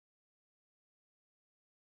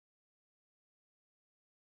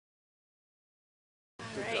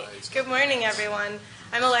Good morning, everyone.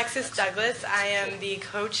 I'm Alexis Douglas. I am the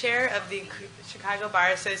co-chair of the Chicago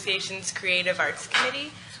Bar Association's Creative Arts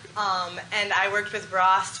Committee, and I worked with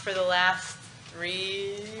Ross for the last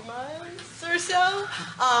 3 months or so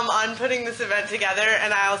on putting this event together,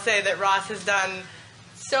 and I'll say that Ross has done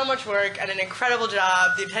so much work and an incredible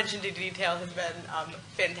job. The attention to detail has been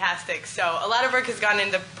fantastic. So a lot of work has gone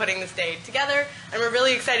into putting this day together, and we're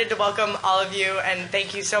really excited to welcome all of you, and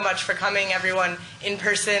thank you so much for coming, everyone in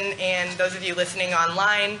person and those of you listening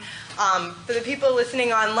online. For the people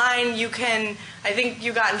listening online, I think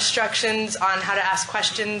you got instructions on how to ask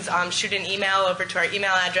questions. Shoot an email over to our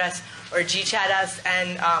email address or GChat us,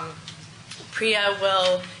 and Priya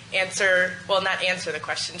will not answer the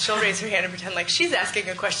question. She'll raise her hand and pretend like she's asking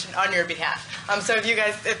a question on your behalf. So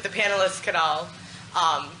if the panelists could all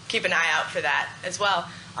keep an eye out for that as well.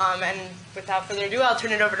 And without further ado, I'll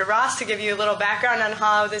turn it over to Ross to give you a little background on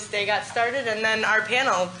how this day got started, and then our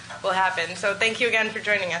panel will happen. So thank you again for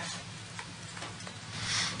joining us.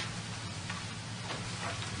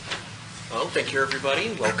 Well, thank you,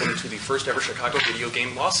 everybody. Welcome to the first ever Chicago Video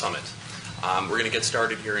Game Law Summit. We're going to get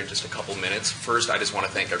started here in just a couple minutes. First, I just want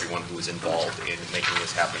to thank everyone who was involved in making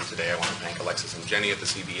this happen today. I want to thank Alexis and Jenny at the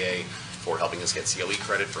CBA for helping us get CLE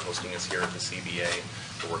credit for hosting us here at the CBA,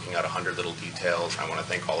 for working out 100 little details. I want to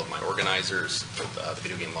thank all of my organizers, the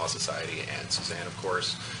Video Game Law Society, and Suzanne, of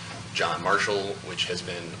course. John Marshall, which has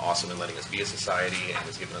been awesome in letting us be a society and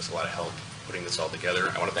has given us a lot of help putting this all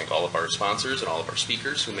together. I want to thank all of our sponsors and all of our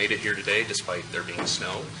speakers who made it here today despite there being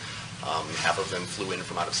snow. Half of them flew in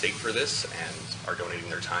from out of state for this and are donating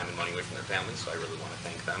their time and money away from their families, so I really want to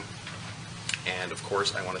thank them. And of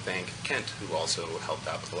course, I want to thank Kent, who also helped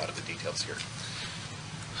out with a lot of the details here.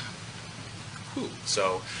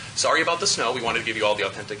 So, sorry about the snow. We wanted to give you all the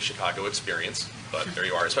authentic Chicago experience, but there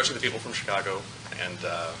you are, especially the people from Chicago and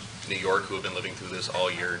New York who have been living through this all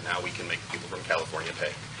year. Now we can make people from California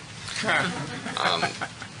pay.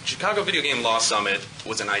 Chicago Video Game Law Summit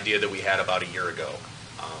was an idea that we had about a year ago.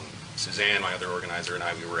 Suzanne, my other organizer, and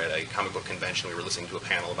we were at a comic book convention. We were listening to a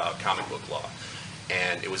panel about comic book law.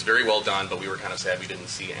 And it was very well done, but we were kind of sad we didn't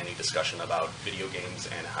see any discussion about video games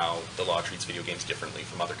and how the law treats video games differently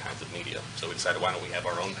from other kinds of media. So we decided, why don't we have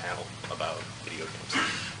our own panel about video games?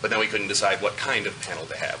 But then we couldn't decide what kind of panel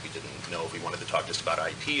to have. We didn't know if we wanted to talk just about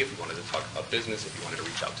IP, if we wanted to talk about business, if we wanted to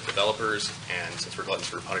reach out to developers. And since we're gluttons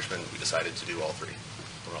for punishment, we decided to do all three,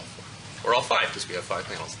 or all four, or all five, because we have 5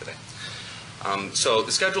 panels today. So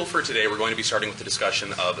the schedule for today, we're going to be starting with the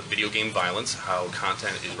discussion of video game violence, how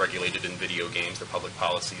content is regulated in video games, the public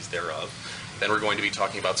policies thereof. Then we're going to be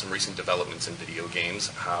talking about some recent developments in video games,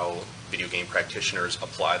 how video game practitioners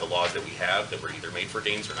apply the laws that we have that were either made for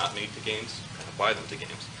games or not made to games, and apply them to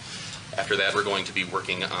games. After that, we're going to be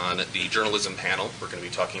working on the journalism panel. We're going to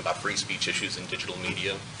be talking about free speech issues in digital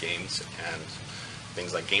media, games, and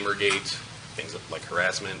things like Gamergate, things like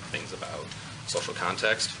harassment, things about social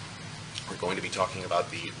context. We're going to be talking about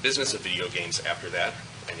the business of video games after that,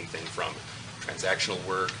 anything from transactional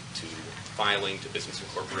work to filing to business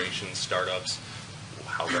incorporations, startups,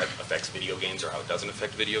 how that affects video games or how it doesn't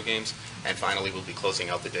affect video games. And finally, we'll be closing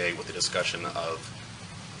out the day with a discussion of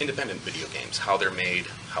independent video games, how they're made,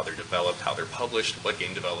 how they're developed, how they're published, what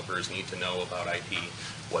game developers need to know about IP,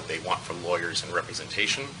 what they want from lawyers and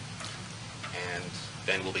representation. And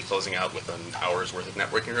then we'll be closing out with an hour's worth of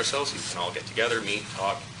networking or so you can all get together, meet,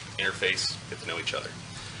 talk, interface, get to know each other.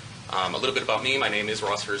 A little bit about me. My name is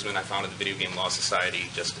Ross Hersemann. I founded the Video Game Law Society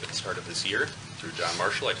just at the start of this year through John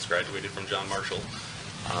Marshall. I just graduated from John Marshall.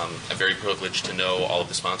 I'm very privileged to know all of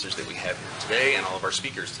the sponsors that we have here today and all of our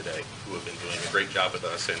speakers today who have been doing a great job with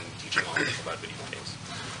us and teaching all of us about video games.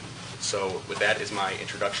 So with that is my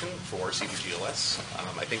introduction for CVGLS.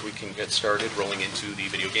 I think we can get started rolling into the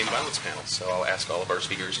video game violence panel. So I'll ask all of our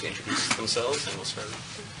speakers to introduce themselves and we'll start.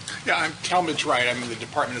 Yeah, I'm Talmadge Wright. I'm in the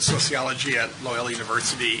Department of Sociology at Loyola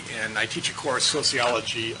University, and I teach a course,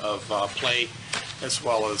 Sociology of Play, as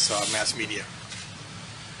well as Mass Media.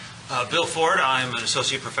 Bill Ford. I'm an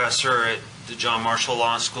associate professor at the John Marshall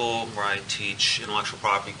Law School, where I teach intellectual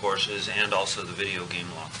property courses and also the video game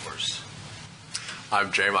law course.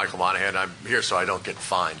 I'm Monahan. I'm here so I don't get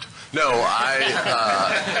fined. No, I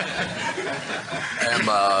am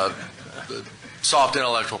a soft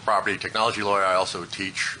intellectual property technology lawyer. I also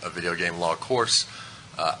teach a video game law course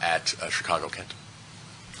at Chicago Kent.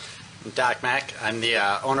 I'm Doc Mack. I'm the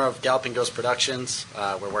owner of Galloping Ghost Productions.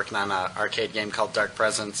 We're working on an arcade game called Dark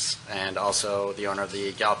Presence, and also the owner of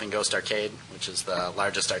the Galloping Ghost Arcade, which is the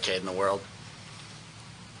largest arcade in the world.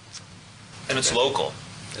 And it's local.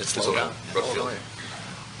 It's local. Brookfield.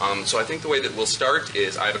 So I think the way that we'll start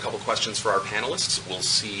is I have a couple questions for our panelists. We'll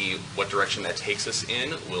see what direction that takes us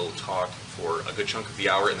in. We'll talk for a good chunk of the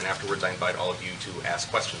hour, and then afterwards I invite all of you to ask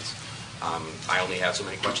questions. I only have so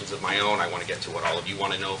many questions of my own. I want to get to what all of you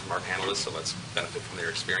want to know from our panelists, so let's benefit from their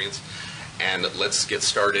experience. And let's get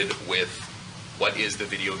started with what is the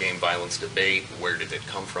video game violence debate? Where did it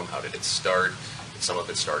come from? How did it start? Some of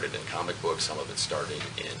it started in comic books. Some of it started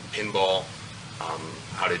in pinball.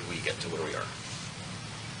 How did we get to where we are?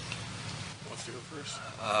 Wants to go first?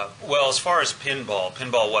 Well, as far as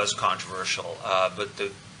pinball was controversial, but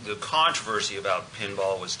the controversy about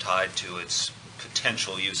pinball was tied to its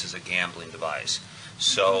potential use as a gambling device.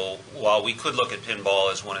 So while we could look at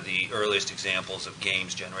pinball as one of the earliest examples of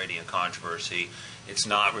games generating a controversy, it's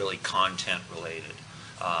not really content related.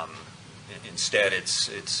 Instead,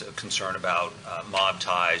 it's a concern about mob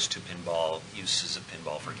ties to pinball, uses of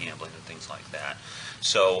pinball for gambling and things like that.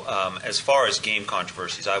 So as far as game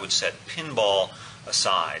controversies, I would set pinball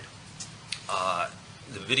aside.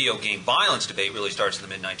 The video game violence debate really starts in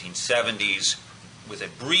the mid-1970s with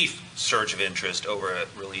a brief surge of interest over a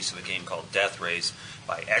release of a game called Death Race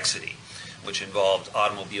by Exidy, which involved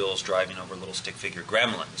automobiles driving over little stick figure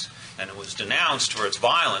gremlins. And it was denounced for its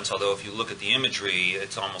violence, although if you look at the imagery,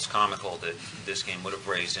 it's almost comical that this game would have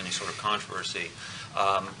raised any sort of controversy.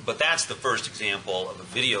 But that's the first example of a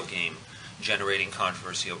video game generating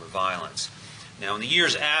controversy over violence. Now, in the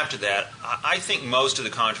years after that, I think most of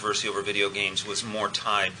the controversy over video games was more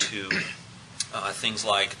tied to things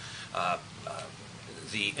like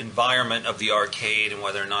the environment of the arcade and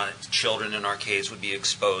whether or not children in arcades would be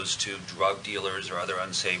exposed to drug dealers or other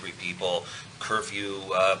unsavory people, curfew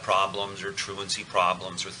problems or truancy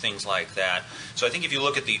problems or things like that. So I think if you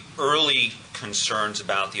look at the early concerns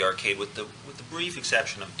about the arcade, with the brief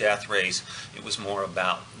exception of Death Race, it was more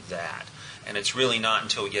about that. And it's really not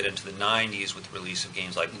until we get into the 90s with the release of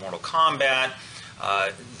games like Mortal Kombat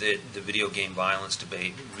that the video game violence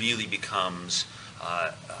debate really becomes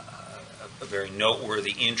a very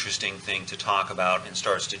noteworthy, interesting thing to talk about and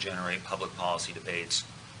starts to generate public policy debates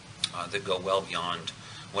that go well beyond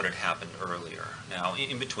what had happened earlier. Now,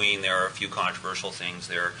 in between, there are a few controversial things.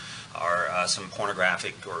 There are some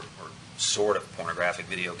pornographic or sort of pornographic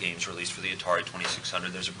video games released for the Atari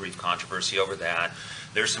 2600. There's a brief controversy over that.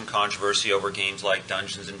 There's some controversy over games like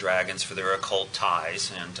Dungeons and Dragons for their occult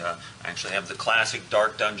ties. And I actually have the classic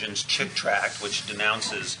Dark Dungeons Chick Tract, which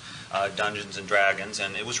denounces Dungeons and Dragons,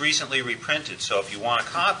 and it was recently reprinted, so if you want a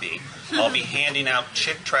copy, I'll be handing out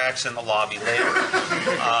chick tracts in the lobby later.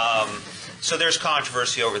 So there's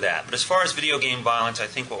controversy over that. But as far as video game violence, I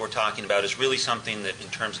think what we're talking about is really something that, in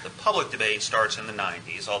terms of the public debate, starts in the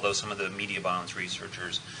 90s, although some of the media violence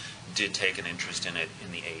researchers did take an interest in it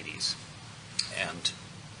in the 80s. And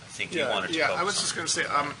I think you wanted to focus I was just going to say,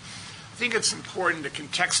 I think it's important to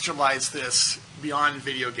contextualize this beyond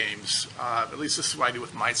video games. At least this is what I do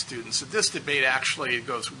with my students. So this debate actually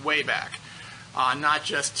goes way back, not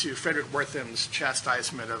just to Frederick Wertham's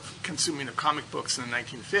chastisement of consuming of comic books in the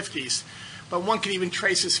 1950s, but one can even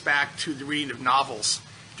trace this back to the reading of novels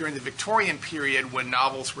during the Victorian period, when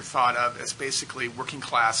novels were thought of as basically working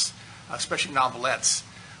class, especially novelettes,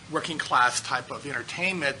 working class type of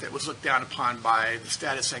entertainment that was looked down upon by the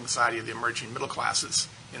status anxiety of the emerging middle classes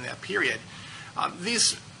in that period.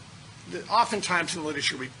 Oftentimes in the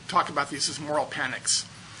literature we talk about these as moral panics.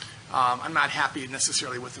 I'm not happy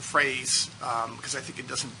necessarily with the phrase because I think it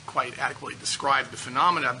doesn't quite adequately describe the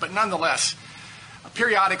phenomena, but nonetheless,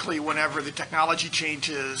 periodically whenever the technology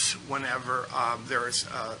changes, whenever there is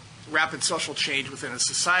rapid social change within a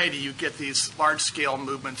society, you get these large-scale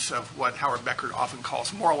movements of what Howard Becker often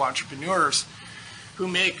calls moral entrepreneurs, who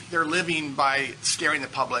make their living by scaring the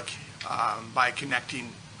public, by connecting,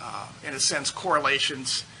 in a sense,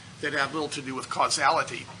 correlations that have little to do with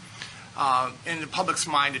causality in the public's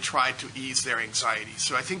mind to try to ease their anxiety.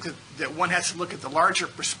 So I think that one has to look at the larger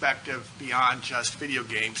perspective beyond just video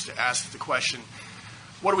games to ask the question,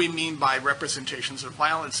 what do we mean by representations of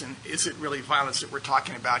violence, and is it really violence that we're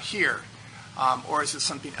talking about here, or is it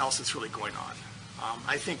something else that's really going on?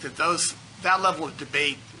 I think that that level of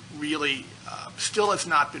debate really still has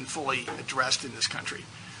not been fully addressed in this country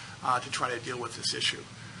to try to deal with this issue.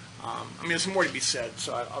 I mean, there's more to be said,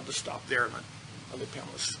 so I'll just stop there and let other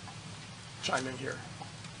panelists chime in here.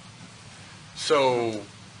 So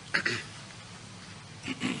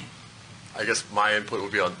I guess my input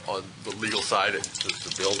would be on the legal side, just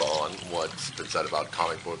to build on what's been said about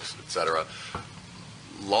comic books, et cetera.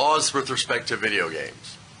 Laws with respect to video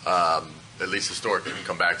games, at least historically, we can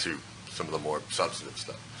come back to some of the more substantive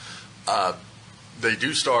stuff. They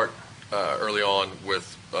do start early on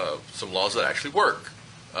with some laws that actually work.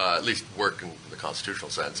 at least work in the constitutional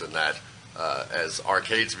sense, in that as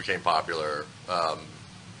arcades became popular,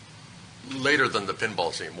 later than the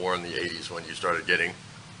pinball scene, more in the 80s when you started getting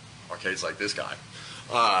arcades like this guy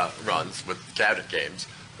runs with cabinet games,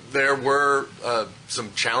 there were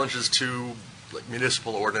some challenges to like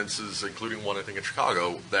municipal ordinances, including one I think in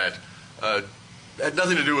Chicago, that had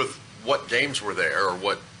nothing to do with what games were there or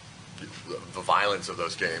what the violence of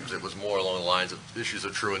those games. It was more along the lines of issues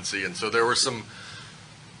of truancy, and so there were some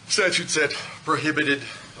statutes that prohibited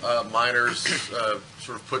minors,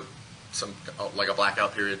 sort of put some like a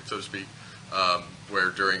blackout period, so to speak,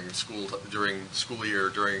 where during school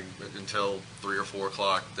year, until 3 or 4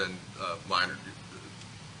 o'clock, then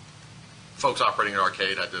folks operating an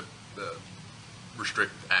arcade had to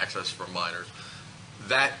restrict access from minors.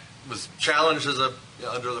 That was challenged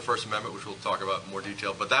under the First Amendment, which we'll talk about in more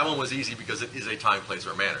detail. But that one was easy because it is a time, place,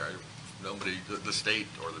 or manner. The state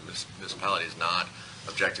or the municipality is not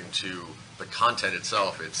objecting to the content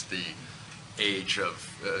itself. It's the age of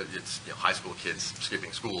high school kids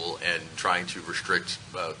skipping school and trying to restrict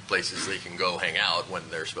places they can go hang out when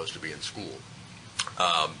they're supposed to be in school.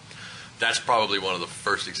 That's probably one of the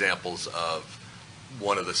first examples of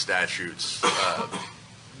one of the statutes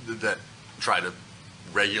that try to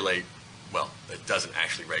regulate. Well, it doesn't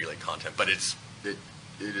actually regulate content, but it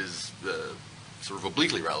is sort of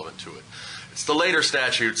obliquely relevant to it. It's the later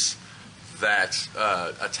statutes that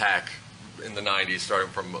attack in the 90s, starting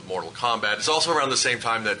from Mortal Kombat. It's also around the same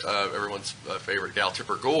time that everyone's favorite gal,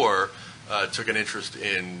 Tipper Gore, took an interest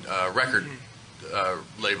in record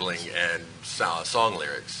labeling and song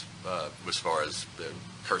lyrics, as far as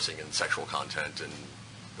cursing and sexual content, and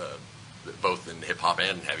both in hip-hop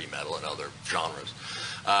and heavy metal and other genres.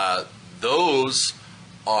 Those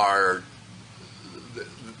are,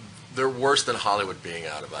 they're worse than Hollywood being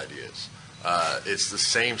out of ideas. It's the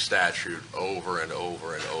same statute over and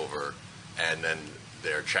over and over, and then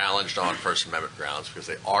they're challenged on First Amendment grounds because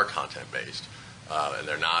they are content-based, and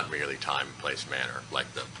they're not merely time, place, manner,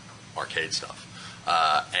 like the arcade stuff.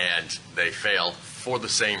 And they fail for the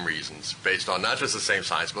same reasons, based on not just the same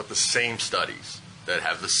science, but the same studies that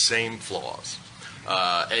have the same flaws.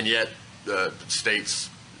 And yet,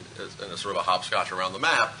 states, in a sort of a hopscotch around the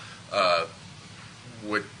map, the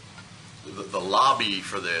lobby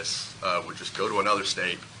for this would just go to another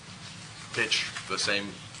state, pitch the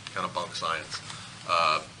same kind of bunk science,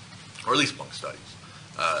 or at least bunk studies,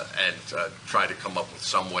 and try to come up with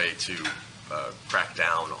some way to crack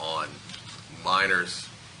down on minors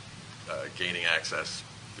gaining access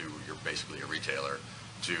through basically a retailer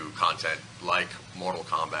to content like Mortal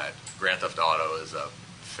Kombat. Grand Theft Auto is a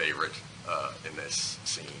favorite in this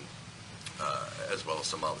scene, as well as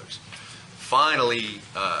some others. Finally,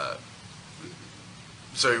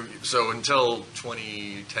 so until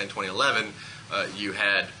 2010, 2011, you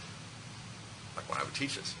had, like when I would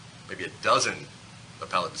teach this, maybe a dozen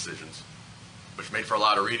appellate decisions, which made for a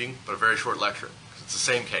lot of reading, but a very short lecture. It's the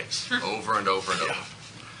same case over and over and over.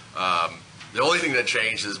 The only thing that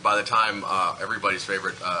changed is by the time everybody's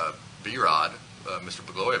favorite B-Rod, Mr.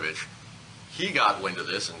 Blagojevich, he got wind of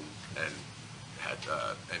this and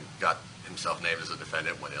got himself named as a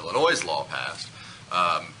defendant when Illinois' law passed.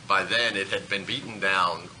 By then, it had been beaten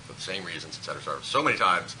down for the same reasons, et cetera, so many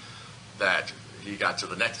times that he got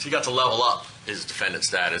to level up his defendant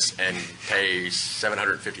status and pay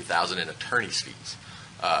 $750,000 in attorney's fees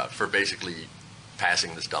for basically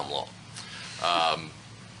passing this dumb law.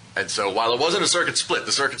 And so while it wasn't a circuit split,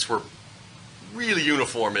 the circuits were really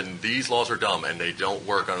uniform in these laws are dumb and they don't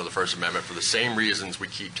work under the First Amendment for the same reasons we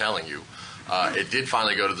keep telling you. It did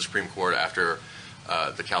finally go to the Supreme Court after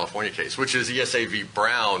the California case, which is ESA v.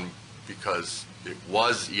 Brown, because it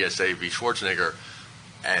was ESA v. Schwarzenegger,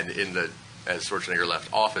 and as Schwarzenegger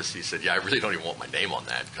left office, he said, yeah, I really don't even want my name on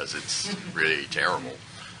that because it's really terrible.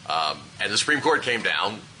 And the Supreme Court came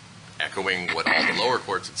down, echoing what all the lower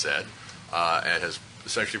courts had said, and has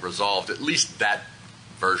essentially resolved at least that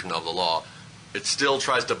version of the law. It still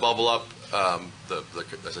tries to bubble up.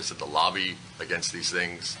 As I said, the lobby against these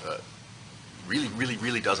things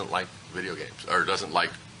really doesn't like video games, or doesn't like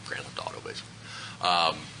Grand Theft Auto, basically.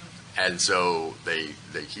 And so they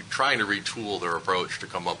keep trying to retool their approach to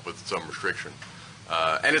come up with some restriction.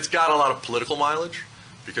 And it's got a lot of political mileage,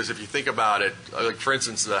 because if you think about it, like for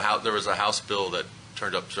instance, there was a House bill that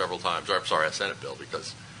turned up several times, or I'm sorry, a Senate bill,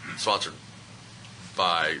 because sponsored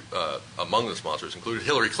by, among the sponsors included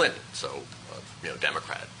Hillary Clinton, so,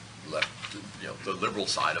 Democrat, left, the liberal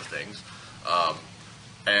side of things.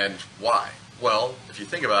 And why? Well, if you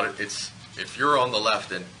think about it, if you're on the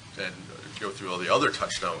left and go through all the other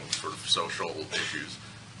touchstone sort of social issues,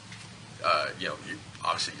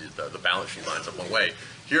 obviously the balance sheet lines up one way.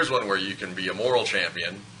 here's one where you can be a moral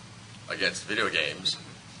champion against video games,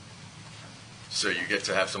 so you get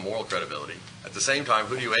to have some moral credibility. At the same time,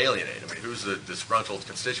 who do you alienate? I mean, who's the disgruntled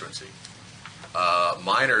constituency?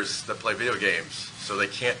 Minors that play video games, so they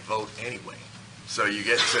can't vote anyway. So you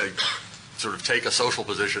get to sort of take a social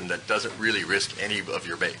position that doesn't really risk any of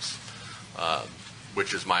your base,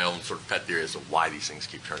 which is my own sort of pet theory as to why these things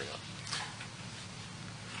keep turning up.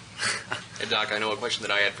 And Doc, I know a question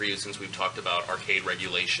that I had for you, since we've talked about arcade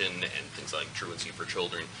regulation and things like truancy for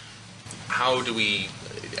children. How do we,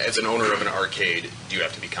 as an owner of an arcade, do you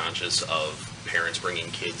have to be conscious of parents bringing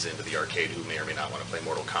kids into the arcade who may or may not want to play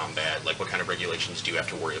Mortal Kombat? Like, what kind of regulations do you have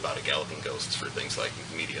to worry about at Galloping Ghosts for things like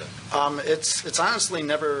media? It's honestly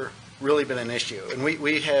never really been an issue. And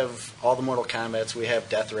we have all the Mortal Kombats. We have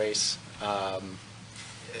Death Race.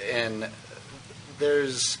 And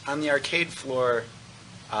there's, on the arcade floor,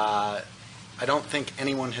 I don't think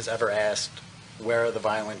anyone has ever asked, where are the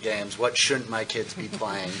violent games? What shouldn't my kids be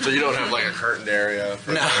playing? So you don't have like a curtained area?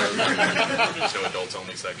 For There's no adults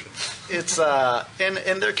only section. It's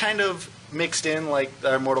and they're kind of mixed in. Like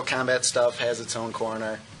our Mortal Kombat stuff has its own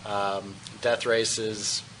corner. Death Race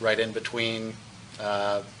is right in between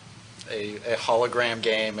a hologram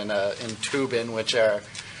game and Tubin, which are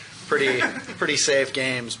pretty safe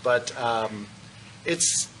games. But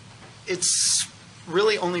it's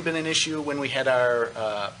really only been an issue when we had our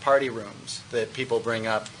party rooms that people bring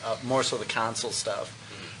up, more so the console stuff,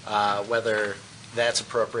 whether that's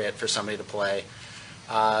appropriate for somebody to play.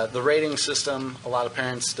 The rating system, a lot of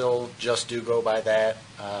parents still just do go by that.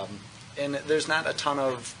 And there's not a ton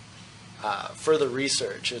of further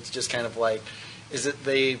research. It's just kind of like, is it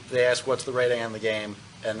they ask what's the rating on the game,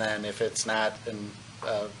 and then if it's not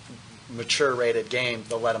a mature rated game,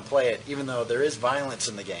 they'll let them play it, even though there is violence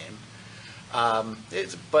in the game.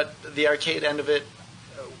 But the arcade end of it,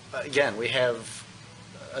 again, we have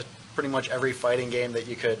pretty much every fighting game that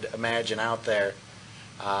you could imagine out there,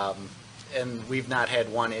 and we've not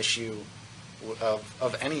had one issue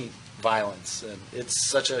of any violence. And it's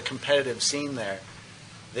such a competitive scene there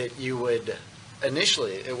that you would,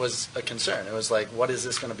 initially, it was a concern. It was like, what is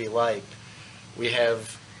this going to be like?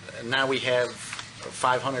 Now we have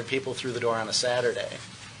 500 people through the door on a Saturday,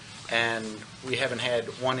 and we haven't had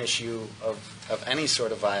one issue of any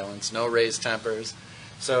sort of violence, no raised tempers.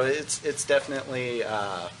 So it's definitely,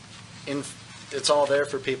 it's all there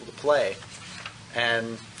for people to play.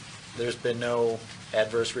 And there's been no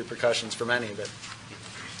adverse repercussions from any of it.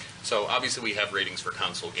 So obviously we have ratings for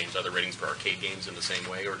console games. Are there ratings for arcade games in the same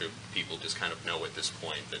way, or do people just kind of know at this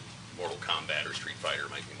point that Mortal Kombat or Street Fighter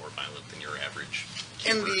might be more violent than your average?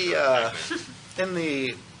 In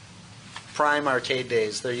the prime arcade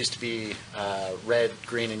days, there used to be red,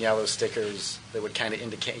 green, and yellow stickers that would kind of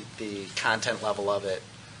indicate the content level of it.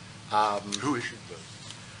 Who issued those?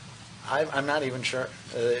 I'm not even sure.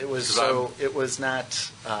 It was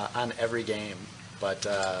not on every game, but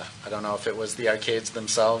I don't know if it was the arcades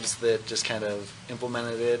themselves that just kind of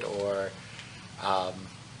implemented it, or.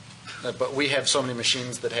 But we have so many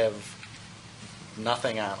machines that have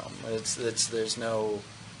nothing on them. There's no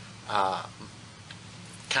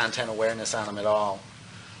content awareness on them at all.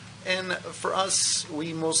 And for us,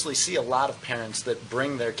 we mostly see a lot of parents that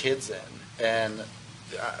bring their kids in, and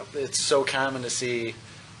it's so common to see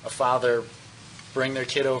a father bring their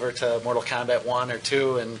kid over to Mortal Kombat 1 or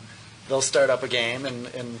 2, and they'll start up a game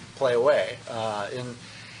and play away. And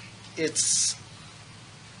it's,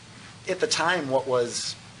 at the time, what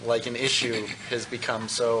was like an issue has become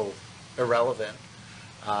so irrelevant.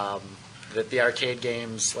 That the arcade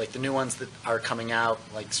games, like the new ones that are coming out,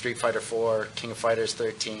 like Street Fighter 4, King of Fighters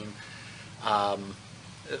 13,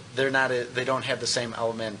 they don't have the same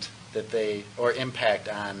element or impact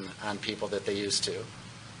on people that they used to.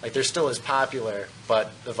 Like, they're still as popular,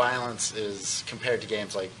 but the violence is, compared to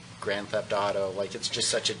games like Grand Theft Auto, like, it's just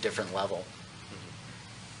such a different level.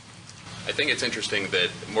 I think it's interesting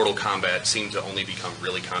that Mortal Kombat seemed to only become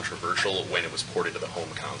really controversial when it was ported to the home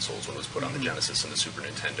consoles, when it was put on the Genesis and the Super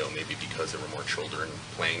Nintendo, maybe because there were more children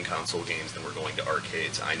playing console games than were going to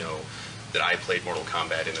arcades. I know that I played Mortal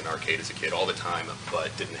Kombat in an arcade as a kid all the time,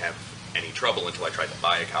 but didn't have any trouble until I tried to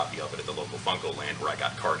buy a copy of it at the local Funko Land, where I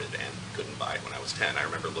got carded and couldn't buy it when I was 10. I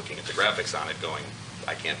remember looking at the graphics on it going,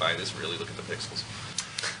 I can't buy this, really, look at the pixels.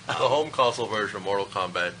 The home console version of Mortal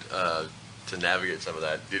Kombat, to navigate some of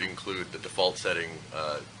that, did include the default setting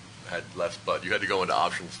had less, but you had to go into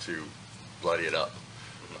options to bloody it up.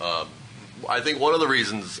 I think one of the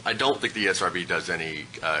reasons, I don't think the ESRB does any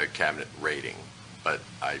cabinet rating, but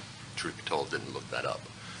I, truth be told, didn't look that up.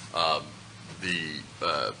 The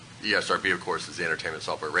ESRB, of course, is the Entertainment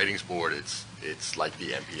Software Ratings Board. It's like the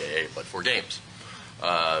MPAA, but for games.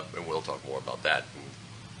 And we'll talk more about that when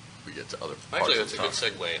we get to other parts Actually, of that's a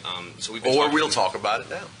the good talk. segue. So we've been Or talking, we'll talk about it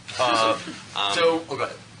now. Go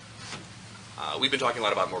ahead. We've been talking a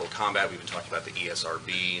lot about Mortal Kombat. We've been talking about the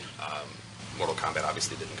ESRB. Mortal Kombat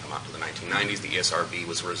obviously didn't come out until the 1990s. The ESRB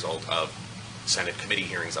was a result of Senate committee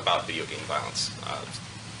hearings about video game violence.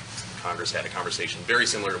 Congress had a conversation very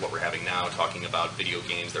similar to what we're having now, talking about video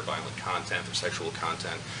games, their violent content, their sexual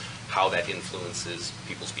content, how that influences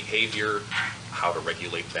people's behavior, how to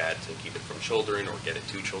regulate that to keep it from children or get it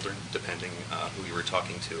to children, depending who you were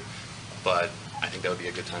talking to. But I think that would be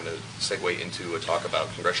a good time to segue into a talk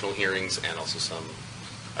about congressional hearings and also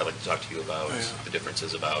I'd like to talk to you about the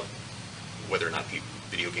differences about whether or not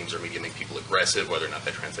video games or media make people aggressive, whether or not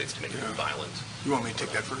that translates to making them violent. You want me to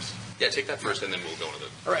take that first? Yeah, take that first, and then we'll go into the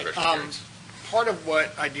All right. congressional hearings. Part of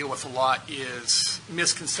what I deal with a lot is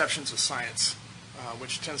misconceptions of science,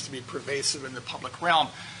 which tends to be pervasive in the public realm.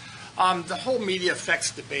 The whole media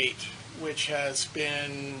effects debate, which has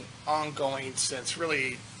been ongoing since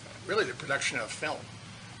really the production of film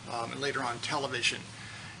and later on television,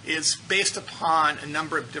 is based upon a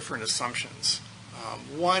number of different assumptions.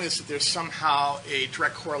 One is that there's somehow a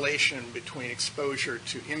direct correlation between exposure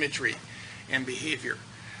to imagery and behavior.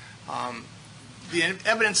 The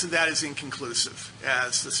evidence of that is inconclusive,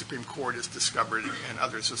 as the Supreme Court has discovered and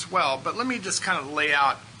others as well. But let me just kind of lay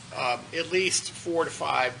out at least 4 to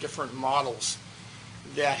 5 different models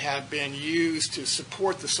that have been used to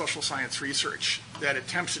support the social science research that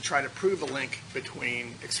attempts to try to prove a link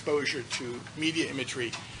between exposure to media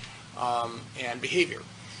imagery and behavior.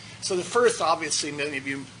 So the first, obviously, many of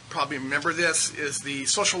you probably remember this, is the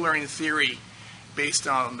social learning theory based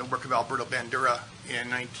on the work of Alberto Bandura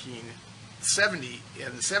in the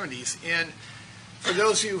 70s. And for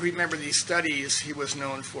those of you who remember these studies, he was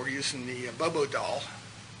known for using the Bobo doll.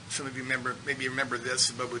 Some of you maybe remember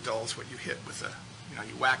this. The Bobo doll is what you hit with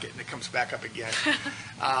you whack it and it comes back up again.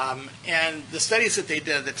 And the studies that they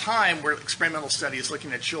did at the time were experimental studies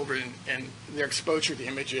looking at children and their exposure to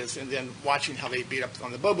images and then watching how they beat up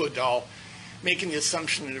on the Bobo doll, making the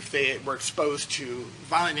assumption that if they were exposed to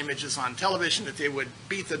violent images on television that they would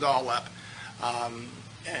beat the doll up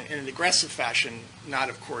in an aggressive fashion, not,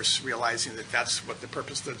 of course, realizing that that's what the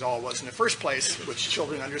purpose of the doll was in the first place, which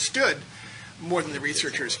children understood more than the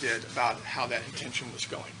researchers did about how that intention was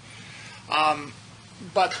going.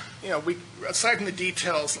 But, aside from the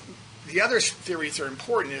details, the other theories that are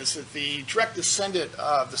important is that the direct descendant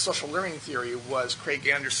of the social learning theory was Craig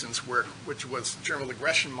Anderson's work, which was the germinal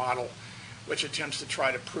aggression model, which attempts to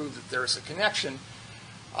try to prove that there is a connection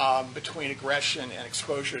between aggression and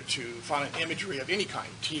exposure to violent imagery of any kind,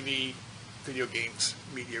 TV, video games,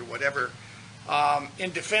 media, whatever.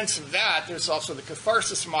 In defense of that, there's also the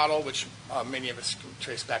catharsis model, which many of us can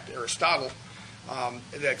trace back to Aristotle.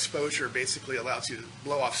 The exposure basically allows you to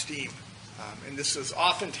blow off steam. And this is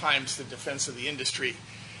oftentimes the defense of the industry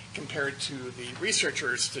compared to the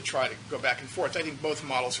researchers to try to go back and forth. I think both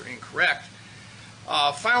models are incorrect.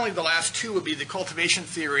 Finally, the last two would be the cultivation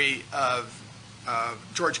theory of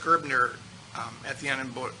George Gerbner at the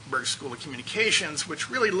Annenberg School of Communications, which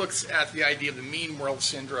really looks at the idea of the mean world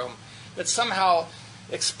syndrome, that somehow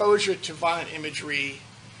exposure to violent imagery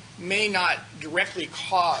may not directly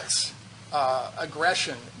cause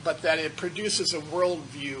aggression, but that it produces a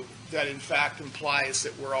worldview that in fact implies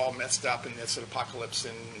that we're all messed up in this apocalypse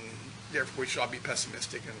and therefore we should all be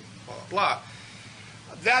pessimistic and blah, blah, blah.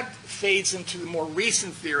 That fades into the more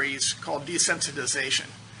recent theories called desensitization,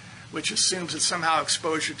 which assumes that somehow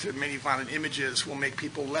exposure to many violent images will make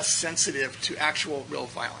people less sensitive to actual real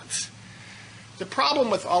violence. The problem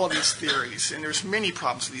with all of these theories, and there's many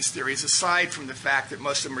problems with these theories, aside from the fact that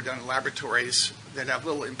most of them are done in laboratories that have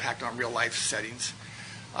little impact on real life settings,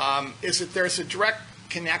 is that there's a direct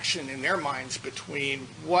connection in their minds between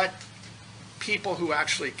what people who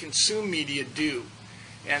actually consume media do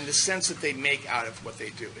and the sense that they make out of what they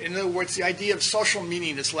do. In other words, the idea of social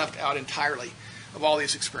meaning is left out entirely of all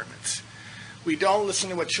these experiments. We don't listen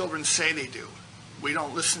to what children say they do. We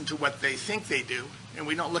don't listen to what they think they do. And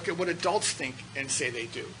we don't look at what adults think and say they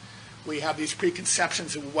do. We have these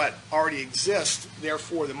preconceptions of what already exists.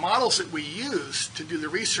 Therefore, the models that we use to do the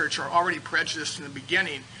research are already prejudiced in the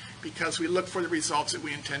beginning because we look for the results that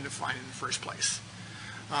we intend to find in the first place.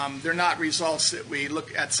 They're not results that we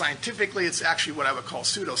look at scientifically. It's actually what I would call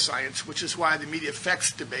pseudoscience, which is why the media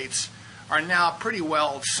effects debates are now pretty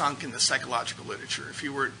well sunk in the psychological literature. If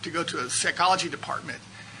you were to go to a psychology department,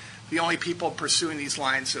 the only people pursuing these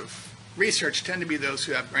lines of research tend to be those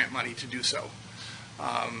who have grant money to do so.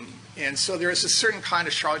 And so there is a certain kind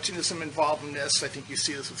of charlatanism involved in this. I think you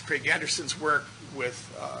see this with Craig Anderson's work, with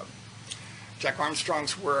Jack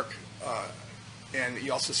Armstrong's work, And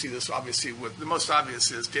you also see this obviously with, the most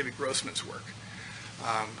obvious is David Grossman's work,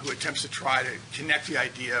 who attempts to try to connect the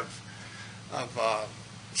idea of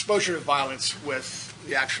exposure to violence with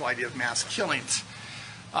the actual idea of mass killings.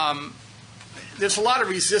 There's a lot of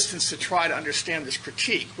resistance to try to understand this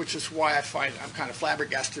critique, which is why I find I'm kind of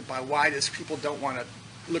flabbergasted by why these people don't want to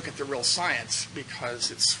look at the real science,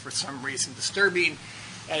 because it's for some reason disturbing,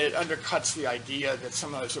 and it undercuts the idea that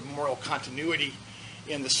somehow there's a moral continuity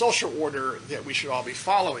in the social order that we should all be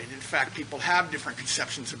following. In fact, people have different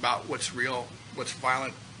conceptions about what's real, what's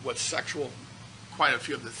violent, what's sexual, quite a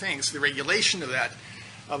few of the things. The regulation of that,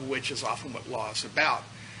 of which is often what law is about.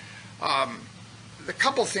 The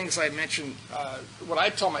couple things I mentioned, what I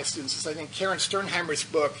tell my students is I think Karen Sternheimer's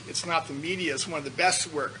book, It's Not the Media, is one of the best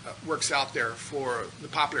works out there for the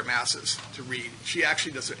popular masses to read. She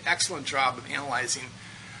actually does an excellent job of analyzing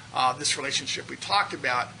this relationship we talked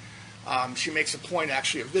about. She makes a point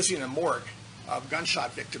actually of visiting a morgue of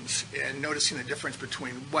gunshot victims and noticing the difference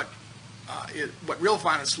between what real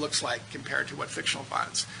violence looks like compared to what fictional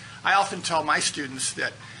violence. I often tell my students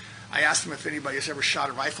that I asked them if anybody has ever shot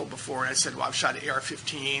a rifle before, and I said, well, I've shot an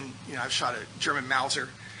AR-15, I've shot a German Mauser.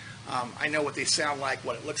 I know what they sound like,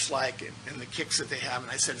 what it looks like, and the kicks that they have. And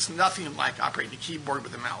I said, it's nothing like operating a keyboard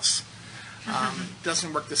with a mouse. It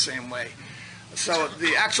doesn't work the same way. So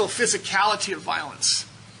the actual physicality of violence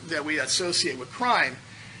that we associate with crime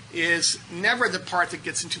is never the part that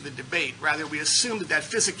gets into the debate. Rather, we assume that that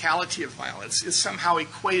physicality of violence is somehow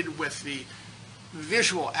equated with the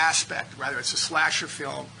visual aspect, whether it's a slasher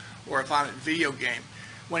film or a violent video game,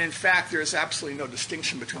 when in fact there is absolutely no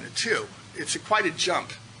distinction between the two. It's quite a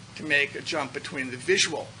jump to make a jump between the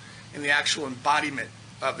visual and the actual embodiment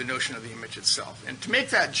of the notion of the image itself. And to make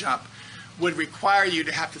that jump would require you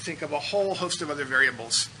to have to think of a whole host of other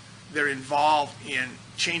variables that are involved in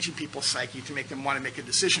changing people's psyche to make them want to make a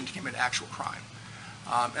decision to commit actual crime.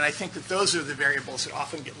 And I think that those are the variables that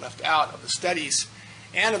often get left out of the studies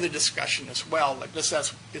and of the discussion as well. Like this,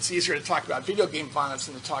 it's easier to talk about video game violence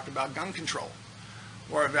than to talk about gun control,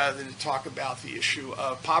 or rather than to talk about the issue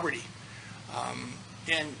of poverty.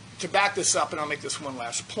 And to back this up, and I'll make this one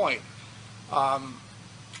last point,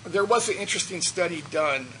 there was an interesting study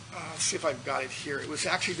done, let's see if I've got it here. It was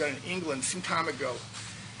actually done in England some time ago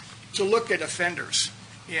to look at offenders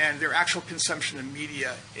and their actual consumption of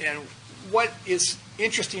media. And what is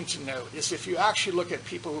interesting to note is if you actually look at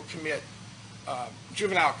people who commit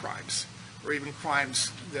juvenile crimes or even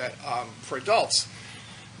crimes that for adults,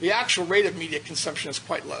 the actual rate of media consumption is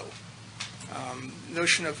quite low. The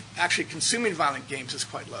notion of actually consuming violent games is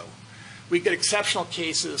quite low. We get exceptional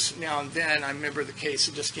cases now and then. I remember the case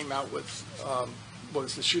that just came out with what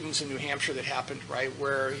was the shootings in New Hampshire that happened, right,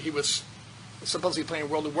 where he was supposedly playing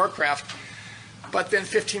World of Warcraft, but then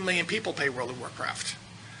 15 million people play World of Warcraft.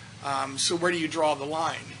 So where do you draw the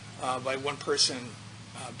line by one person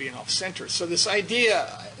being off center? So this idea,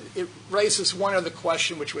 it raises one other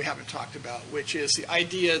question which we haven't talked about, which is the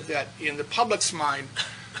idea that in the public's mind,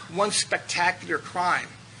 one spectacular crime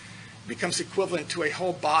becomes equivalent to a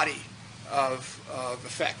whole body of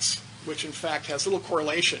effects, which in fact has little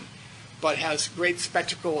correlation, but has great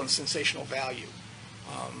spectacle and sensational value.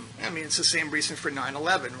 I mean, it's the same reason for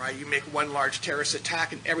 9/11, right? You make one large terrorist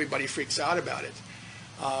attack and everybody freaks out about it.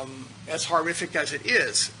 As horrific as it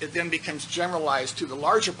is, it then becomes generalized to the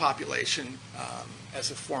larger population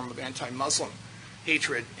as a form of anti-Muslim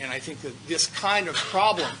hatred. And I think that this kind of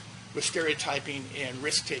problem with stereotyping and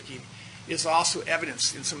risk-taking is also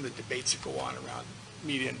evidenced in some of the debates that go on around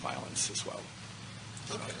media and violence as well.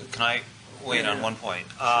 Can I weigh in on one point?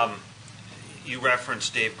 You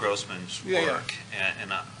referenced Dave Grossman's work,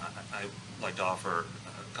 and I'd like to offer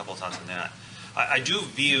a couple of thoughts on that. I do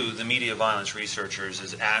view the media violence researchers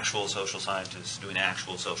as actual social scientists doing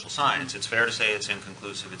actual social science. It's fair to say it's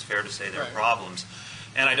inconclusive. It's fair to say there are problems.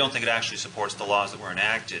 And I don't think it actually supports the laws that were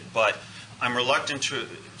enacted. But I'm reluctant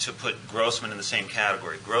to put Grossman in the same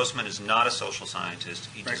category. Grossman is not a social scientist.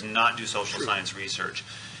 He does not do social science research.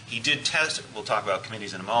 He did we'll talk about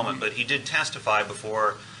committees in a moment, but he did testify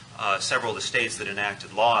before several of the states that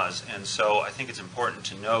enacted laws. And so I think it's important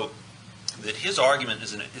to note that his argument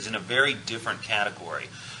is in a very different category.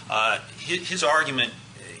 His argument,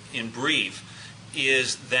 in brief,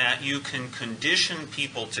 is that you can condition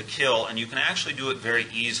people to kill, and you can actually do it very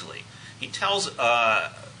easily. He tells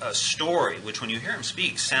a story, which when you hear him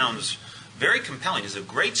speak sounds very compelling. He's a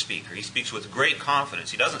great speaker. He speaks with great confidence.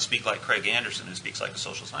 He doesn't speak like Craig Anderson, who speaks like a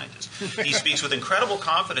social scientist. He speaks with incredible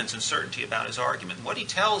confidence and certainty about his argument. What he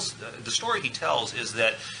tells, the story he tells is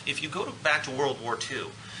that if you go back to World War II,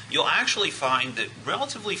 you'll actually find that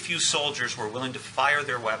relatively few soldiers were willing to fire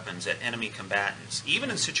their weapons at enemy combatants, even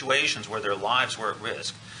in situations where their lives were at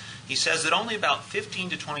risk. He says that only about 15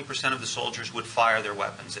 to 20% of the soldiers would fire their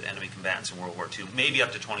weapons at enemy combatants in World War II, maybe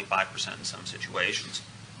up to 25% in some situations.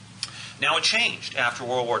 Now, it changed after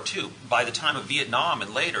World War II. By the time of Vietnam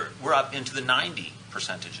and later, we're up into the 90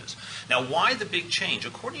 percentages. Now, why the big change?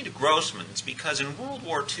 According to Grossman, it's because in World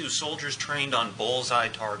War II, soldiers trained on bullseye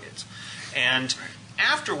targets. And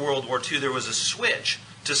after World War II, there was a switch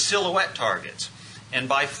to silhouette targets. And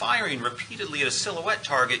by firing repeatedly at a silhouette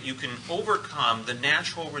target, you can overcome the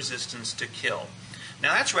natural resistance to kill.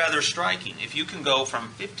 Now, that's rather striking. If you can go from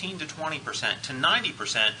 15 to 20% to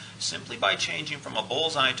 90% simply by changing from a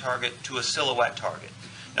bullseye target to a silhouette target.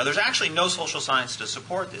 Now, there's actually no social science to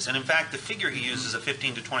support this. And in fact, the figure he uses of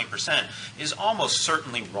 15 to 20% is almost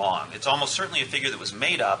certainly wrong. It's almost certainly a figure that was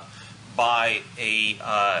made up by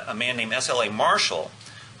a man named S.L.A. Marshall,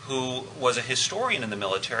 who was a historian in the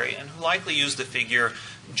military and who likely used the figure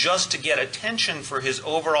just to get attention for his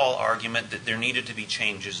overall argument that there needed to be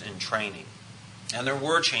changes in training. And there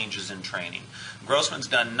were changes in training. Grossman's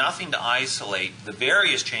done nothing to isolate the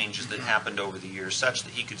various changes that happened over the years such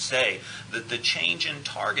that he could say that the change in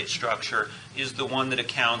target structure is the one that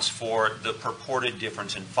accounts for the purported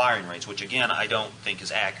difference in firing rates, which again I don't think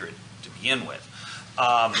is accurate to begin with.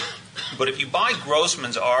 But if you buy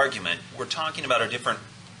Grossman's argument, we're talking about a different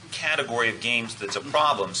category of games that's a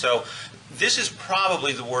problem. So this is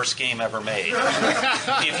probably the worst game ever made,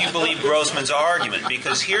 if you believe Grossman's argument,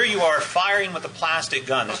 because here you are firing with a plastic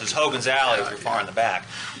gun. This is Hogan's Alley if you're far in the back.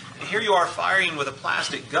 Here you are firing with a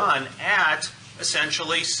plastic gun at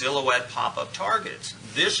essentially silhouette pop-up targets.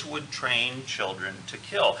 This would train children to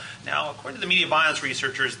kill. Now, according to the media violence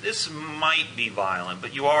researchers, this might be violent,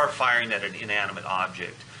 but you are firing at an inanimate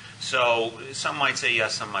object. So some might say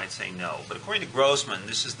yes, some might say no. But according to Grossman,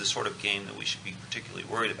 this is the sort of game that we should be particularly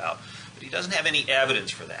worried about. But he doesn't have any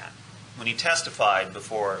evidence for that. When he testified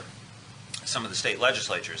before some of the state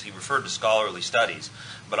legislatures, he referred to scholarly studies.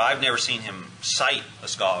 But I've never seen him cite a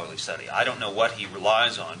scholarly study. I don't know what he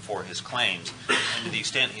relies on for his claims. And to the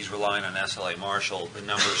extent he's relying on S.L.A. Marshall, the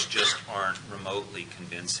numbers just aren't remotely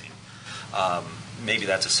convincing. Maybe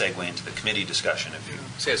that's a segue into the committee discussion. If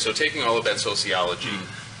you So taking all of that sociology,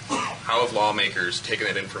 how have lawmakers taken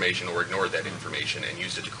that information or ignored that information and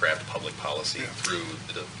used it to craft public policy through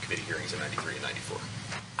the committee hearings in 93 and 94?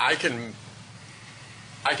 I can,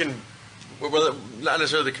 well, not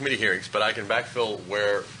necessarily the committee hearings, but I can backfill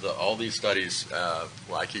where all these studies,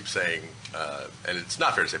 well, I keep saying, and it's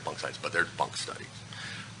not fair to say bunk science, but they're bunk studies.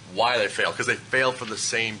 Why they fail? Because they fail for the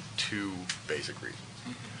same two basic reasons.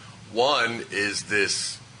 One is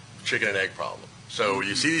this chicken and egg problem. So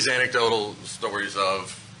you see these anecdotal stories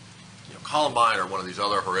of Columbine or one of these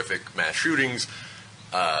other horrific mass shootings.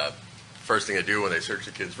 First thing they do when they search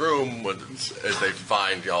the kid's room is they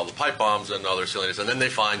find all the pipe bombs and other silliness, and then they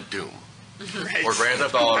find Doom or Grand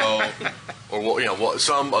Theft Auto or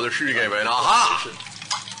some other shooting game, and aha,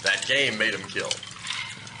 that game made him kill.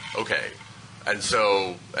 Okay, and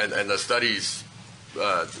so and the studies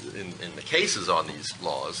in the cases on these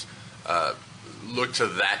laws look to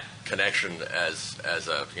that connection as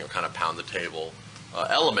a kind of pound the table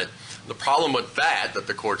element. The problem with that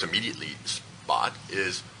the courts immediately spot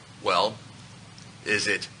is, well, is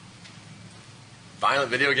it violent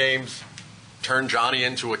video games turn Johnny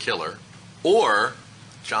into a killer, or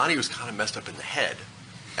Johnny was kind of messed up in the head,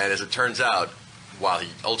 and as it turns out, while he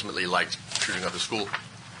ultimately liked shooting up the school,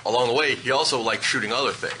 along the way he also liked shooting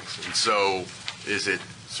other things. And so is it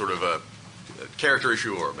sort of a character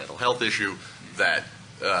issue or a mental health issue that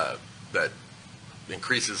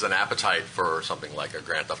increases an appetite for something like a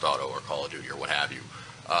Grand Theft Auto or Call of Duty or what have you,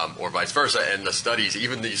 or vice versa? And the studies,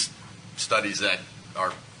 even these studies that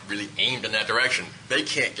are really aimed in that direction, they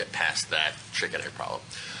can't get past that chicken egg problem.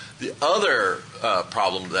 The other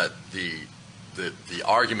problem that the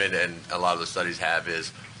argument and a lot of the studies have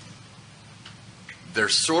is they're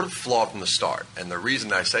sort of flawed from the start. And the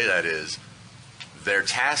reason I say that is they're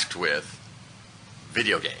tasked with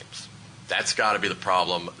video games. That's got to be the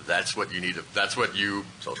problem. That's what you need to, that's what you,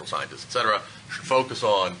 social scientists, et cetera, should focus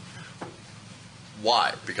on.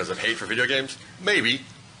 Why? Because of hate for video games? Maybe.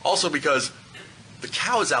 Also because the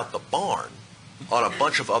cow is out the barn on a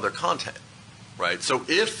bunch of other content, right? So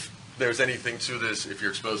if there's anything to this, if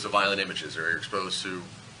you're exposed to violent images or you're exposed to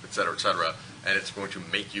et cetera, and it's going to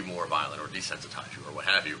make you more violent or desensitize you or what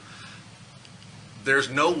have you, there's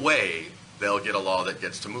no way they'll get a law that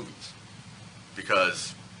gets to movies,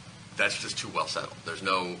 because that's just too well settled. There's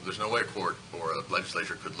no way a court or a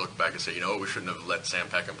legislature could look back and say, you know, we shouldn't have let Sam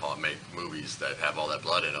Peckinpah make movies that have all that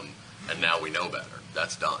blood in them, and now we know better.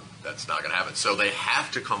 That's done. That's not going to happen. So they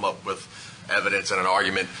have to come up with evidence and an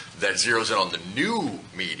argument that zeroes in on the new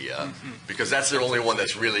media, because that's the only one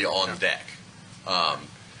that's really on deck.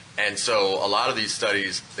 And so a lot of these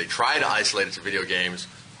studies, they try to isolate it to video games,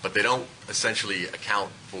 but they don't essentially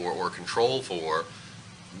account for or control for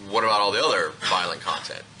what about all the other violent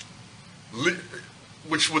content,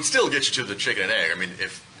 which would still get you to the chicken and egg. I mean,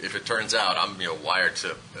 if it turns out I'm wired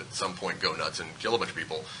to at some point go nuts and kill a bunch of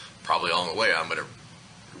people, probably along the way I'm going to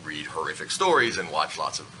read horrific stories and watch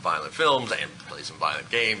lots of violent films and play some violent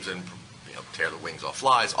games and tear the wings off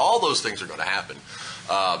flies. All those things are going to happen,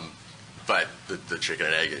 but the chicken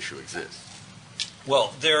and egg issue exists.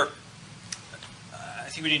 Well,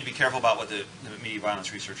 I think we need to be careful about what the media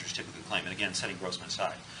violence researchers typically claim, and again, setting Grossman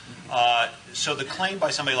aside. So the claim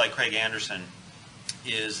by somebody like Craig Anderson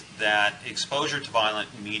is that exposure to violent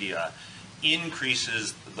media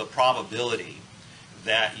increases the probability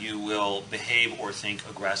that you will behave or think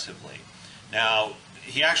aggressively. Now,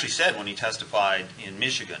 he actually said when he testified in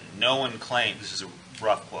Michigan, no one claims, this is a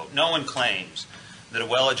rough quote, no one claims that a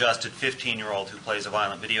well-adjusted 15-year-old who plays a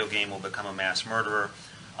violent video game will become a mass murderer.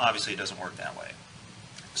 Obviously, it doesn't work that way.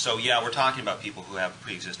 So, yeah, we're talking about people who have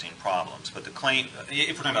pre-existing problems. But the claim,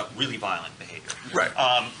 if we're talking about really violent behavior. Right.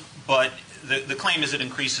 But the claim is it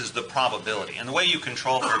increases the probability. And the way you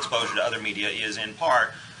control for exposure to other media is, in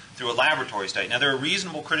part, through a laboratory study. Now, there are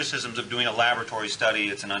reasonable criticisms of doing a laboratory study.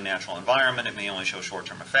 It's an unnatural environment. It may only show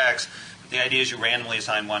short-term effects. But the idea is you randomly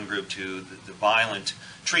assign one group to the violent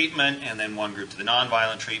treatment and then one group to the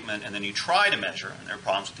nonviolent treatment, and then you try to measure, and there are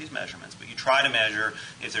problems with these measurements, but you try to measure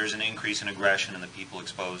if there's an increase in aggression in the people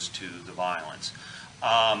exposed to the violence.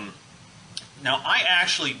 Now, I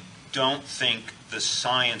actually don't think the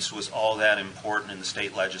science was all that important in the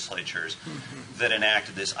state legislatures that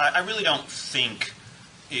enacted this. I really don't think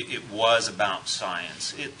it was about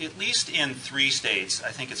science. At least in 3 states,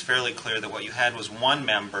 I think it's fairly clear that what you had was one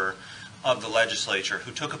member of the legislature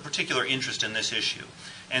who took a particular interest in this issue.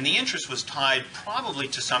 And the interest was tied probably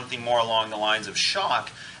to something more along the lines of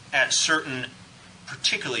shock at certain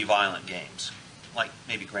particularly violent games, like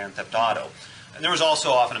maybe Grand Theft Auto. And there was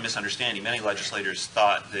also often a misunderstanding. Many legislators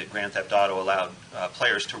thought that Grand Theft Auto allowed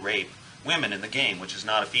players to rape women in the game, which is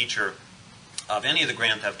not a feature of any of the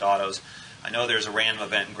Grand Theft Autos. I know there's a random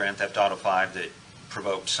event in Grand Theft Auto 5 that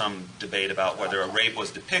provoked some debate about whether a rape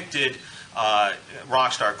was depicted.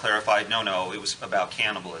 Rockstar clarified, no, it was about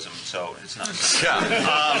cannibalism, so it's not.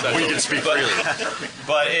 Yeah, we can speak freely.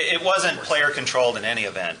 But it wasn't player-controlled in any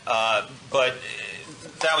event. But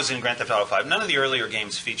that was in Grand Theft Auto 5. None of the earlier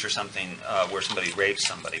games feature something where somebody rapes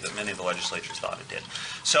somebody, but many of the legislatures thought it did.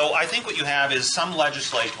 So I think what you have is some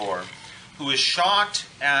legislator who is shocked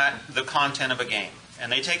at the content of a game, and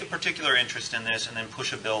they take a particular interest in this and then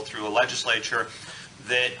push a bill through a legislature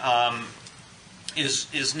that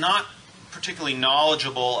is not particularly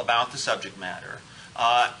knowledgeable about the subject matter.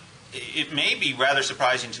 It may be rather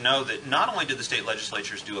surprising to know that not only did the state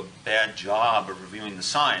legislatures do a bad job of reviewing the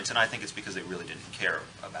science, and I think it's because they really didn't care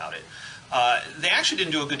about it, they actually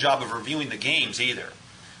didn't do a good job of reviewing the games either.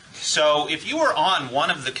 So if you were on one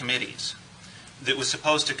of the committees that was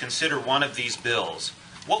supposed to consider one of these bills,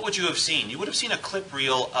 what would you have seen? You would have seen a clip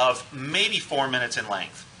reel of maybe 4 minutes in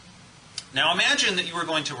length. Now imagine that you were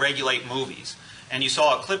going to regulate movies, and you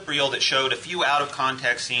saw a clip reel that showed a few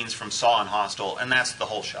out-of-context scenes from Saw and Hostel, and that's the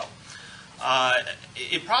whole show.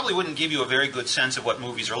 It probably wouldn't give you a very good sense of what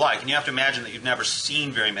movies are like. And you have to imagine that you've never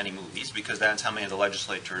seen very many movies, because that's how many of the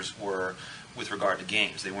legislators were with regard to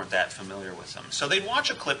games. They weren't that familiar with them. So they'd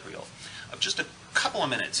watch a clip reel of just a couple of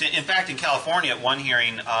minutes. In fact, in California, at one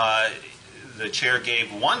hearing, the chair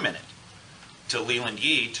gave 1 minute to Leland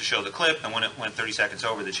Yee to show the clip, and when it went 30 seconds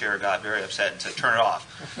over, the chair got very upset and said, turn it off.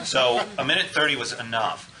 So 1:30 was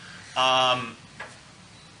enough.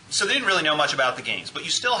 So they didn't really know much about the games, but you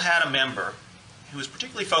still had a member who was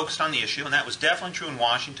particularly focused on the issue, and that was definitely true in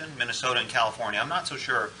Washington, Minnesota, and California. I'm not so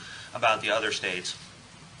sure about the other states.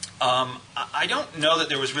 I don't know that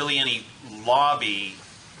there was really any lobby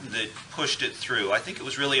that pushed it through. I think it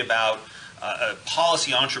was really about a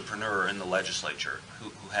policy entrepreneur in the legislature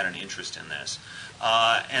who had an interest in this.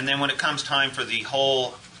 And then when it comes time for the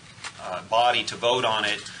whole body to vote on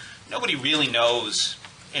it, nobody really knows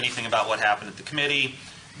anything about what happened at the committee.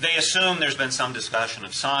 They assume there's been some discussion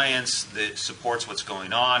of science that supports what's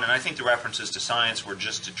going on, and I think the references to science were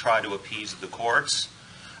just to try to appease the courts.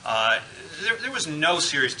 There was no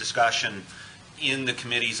serious discussion in the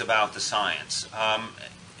committees about the science.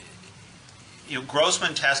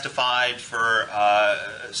 Grossman testified for a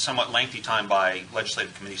somewhat lengthy time by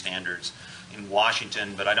legislative committee standards in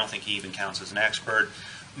Washington, but I don't think he even counts as an expert.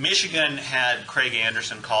 Michigan had Craig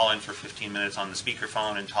Anderson call in for 15 minutes on the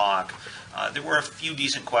speakerphone and talk. There were a few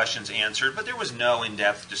decent questions answered, but there was no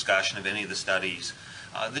in-depth discussion of any of the studies.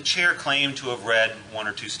 The chair claimed to have read one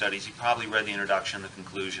or two studies. He probably read the introduction, the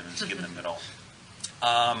conclusion, and skimmed the middle.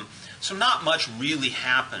 So not much really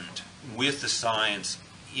happened with the science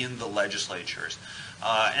in the legislatures.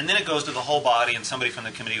 And then it goes to the whole body, and somebody from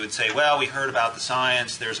the committee would say, well, we heard about the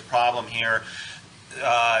science, there's a problem here.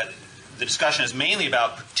 The discussion is mainly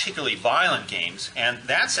about particularly violent games, and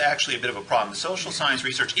that's actually a bit of a problem. The social science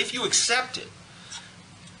research, if you accept it,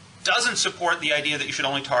 doesn't support the idea that you should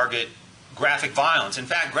only target graphic violence. In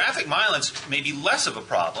fact, graphic violence may be less of a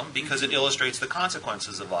problem because it illustrates the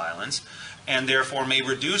consequences of violence and therefore may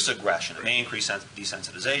reduce aggression. It may increase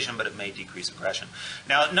desensitization, but it may decrease aggression.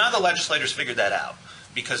 Now, none of the legislators figured that out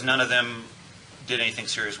because none of them did anything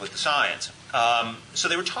serious with the science. So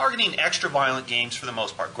they were targeting extra violent games for the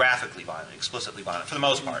most part, graphically violent, explicitly violent, for the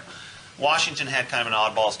most part. Washington had kind of an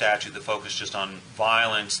oddball statute that focused just on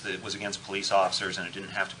violence that was against police officers, and it didn't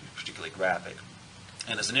have to be particularly graphic.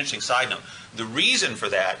 And as an interesting side note, the reason for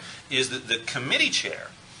that is that the committee chair,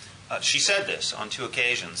 she said this on 2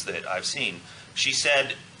 occasions that I've seen. She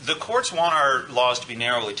said, the courts want our laws to be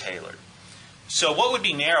narrowly tailored. So what would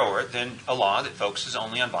be narrower than a law that focuses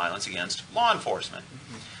only on violence against law enforcement?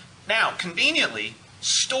 Now, conveniently,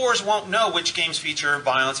 stores won't know which games feature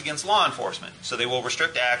violence against law enforcement, so they will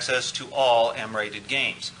restrict access to all M-rated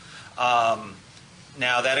games.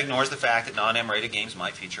 Now, that ignores the fact that non-M-rated games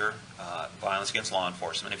might feature violence against law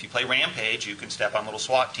enforcement. If you play Rampage, you can step on little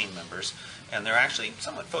SWAT team members, and they're actually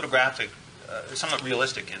somewhat photographic, somewhat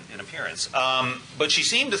realistic in appearance. But she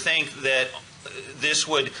seemed to think that this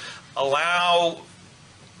would allow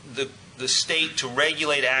the state to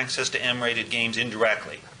regulate access to M-rated games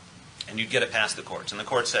indirectly, and you'd get it past the courts. And the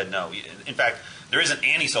court said no. In fact, there isn't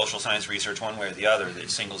any social science research one way or the other that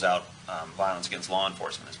singles out violence against law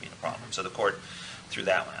enforcement as being a problem. So the court threw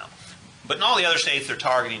that one out. But in all the other states, they're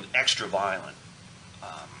targeting extra violent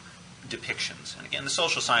depictions. And again, the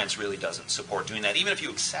social science really doesn't support doing that, even if you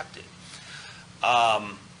accept it.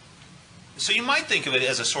 So you might think of it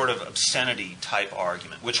as a sort of obscenity type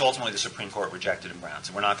argument, which ultimately the Supreme Court rejected in Brown.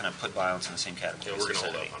 So we're not going to put violence in the same category. Yeah, we're going to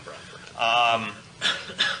hold up on Brown for now.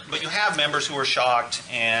 But you have members who are shocked,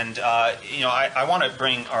 and I want to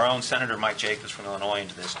bring our own Senator Mike Jackiw from Illinois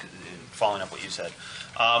into this, following up what you said.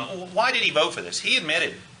 Why did he vote for this? He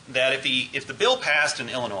admitted that if the bill passed in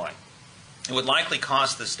Illinois, it would likely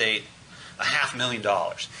cost the state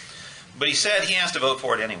 $500,000. But he said he has to vote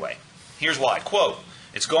for it anyway. Here's why. Quote,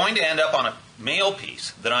 it's going to end up on a mail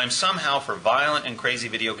piece that I'm somehow for violent and crazy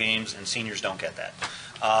video games, and seniors don't get that.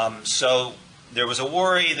 So there was a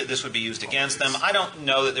worry that this would be used against them. I don't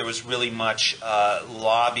know that there was really much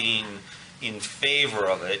lobbying in favor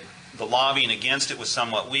of it. The lobbying against it was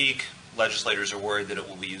somewhat weak. Legislators are worried that it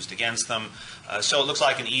will be used against them. So it looks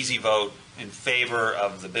like an easy vote in favor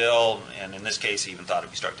of the bill, and in this case he even thought it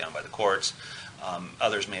would be struck down by the courts.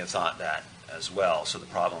 Others may have thought that as well, so the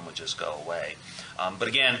problem would just go away. But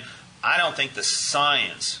again, I don't think the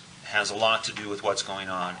science has a lot to do with what's going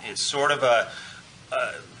on. It's sort of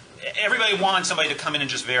everybody wants somebody to come in and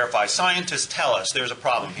just verify. Scientists tell us there's a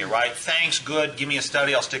problem here, right? Thanks, good, give me a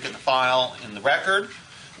study, I'll stick it in the file in the record.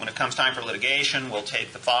 When it comes time for litigation, we'll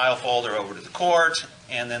take the file folder over to the court,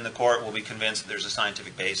 and then the court will be convinced that there's a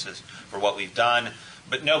scientific basis for what we've done.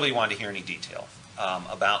 But nobody wanted to hear any detail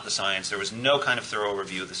about the science. There was no kind of thorough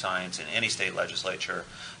review of the science in any state legislature.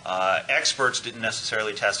 Experts didn't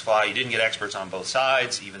necessarily testify. You didn't get experts on both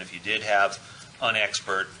sides, even if you did have an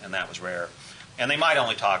expert, and that was rare. And they might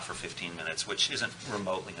only talk for 15 minutes, which isn't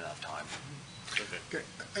remotely enough time. Okay.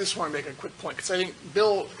 I just want to make a quick point, because I think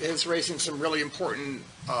Bill is raising some really important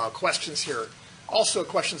questions here. Also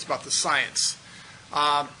questions about the science.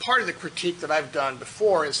 Part of the critique that I've done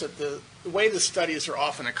before is that the way the studies are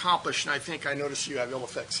often accomplished, and I think I noticed you have ill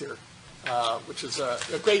effects here, which is a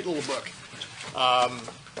great little book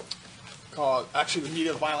called, actually, The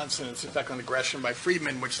Media of Violence and Its Effect on Aggression by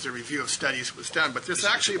Friedman, which is a review of studies was done. But there's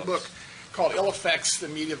actually a book called Ill Effects, The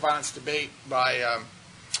Media Violence Debate by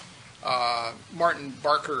Martin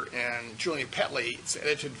Barker and Julian Petley. It's an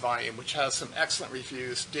edited volume, which has some excellent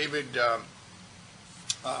reviews. David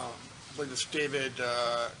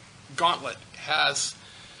Gauntlet has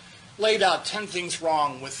laid out 10 things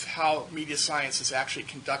wrong with how media science is actually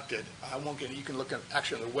conducted. I won't get it. You can look at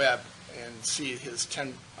actually on the web and see his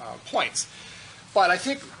 10 points. But I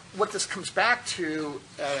think what this comes back to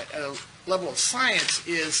at a level of science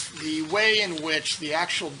is the way in which the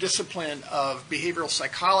actual discipline of behavioral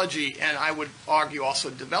psychology, and I would argue also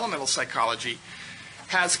developmental psychology,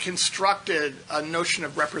 has constructed a notion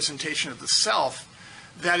of representation of the self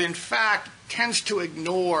that in fact tends to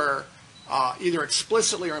ignore either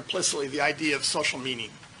explicitly or implicitly the idea of social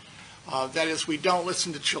meaning. That is, we don't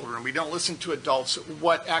listen to children, we don't listen to adults,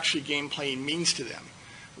 what actually game playing means to them.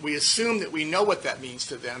 We assume that we know what that means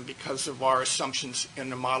to them because of our assumptions in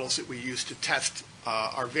the models that we use to test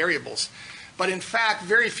our variables. But in fact,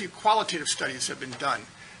 very few qualitative studies have been done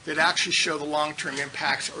that actually show the long-term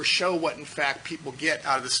impacts or show what, in fact, people get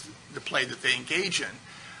out of the play that they engage in.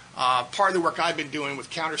 Part of the work I've been doing with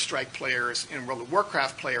Counter-Strike players and World of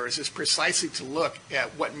Warcraft players is precisely to look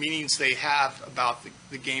at what meanings they have about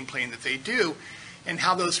the game playing that they do and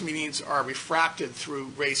how those meanings are refracted through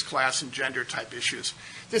race, class, and gender type issues.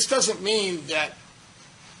 This doesn't mean that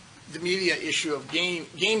the media issue of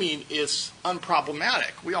gaming is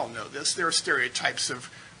unproblematic. We all know this. There are stereotypes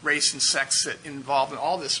of race and sex that involve in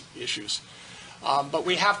all these issues. But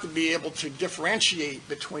we have to be able to differentiate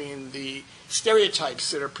between the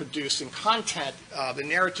stereotypes that are produced in content, the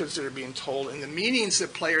narratives that are being told, and the meanings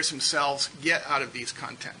that players themselves get out of these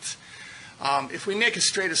contents. If we make a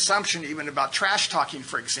straight assumption, even about trash talking,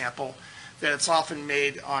 for example, that it's often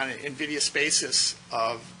made on an invidious basis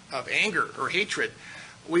of anger or hatred,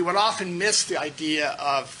 we would often miss the idea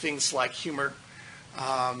of things like humor,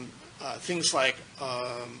 things like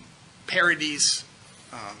parodies,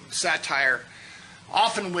 satire,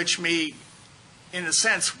 often which may, in a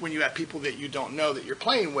sense, when you have people that you don't know that you're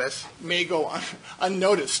playing with, may go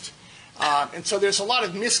unnoticed. And so there's a lot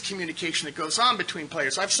of miscommunication that goes on between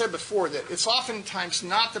players. I've said before that it's oftentimes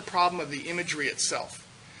not the problem of the imagery itself,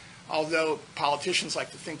 although politicians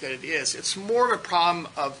like to think that it is. It's more of a problem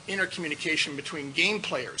of intercommunication between game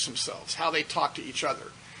players themselves, how they talk to each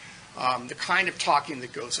other. The kind of talking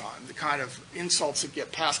that goes on, the kind of insults that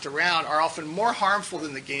get passed around are often more harmful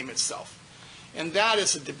than the game itself. And that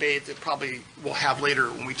is a debate that probably we'll have later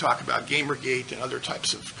when we talk about Gamergate and other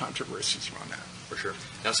types of controversies around that. For sure.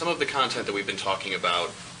 Now, some of the content that we've been talking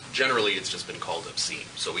about, generally it's just been called obscene.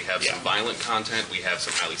 So we have some violent content, we have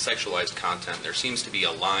some highly sexualized content. There seems to be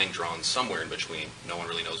a line drawn somewhere in between, no one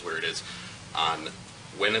really knows where it is, on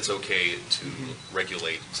when it's okay to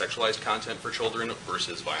regulate sexualized content for children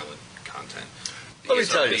versus violent content. Let me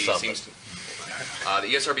tell you something. The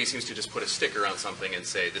ESRB seems to just put a sticker on something and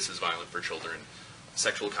say this is violent for children.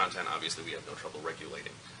 Sexual content, obviously, we have no trouble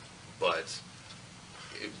regulating. But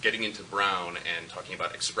getting into Brown and talking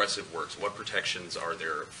about expressive works, what protections are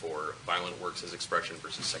there for violent works as expression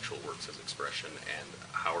versus sexual works as expression, and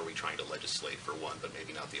how are we trying to legislate for one but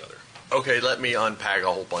maybe not the other? Okay, let me unpack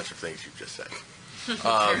a whole bunch of things you've just said.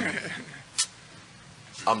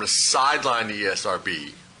 I'm going to sideline the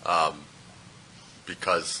ESRB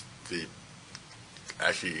because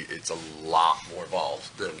actually it's a lot more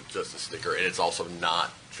involved than just a sticker, and it's also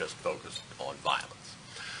not just focused on violence.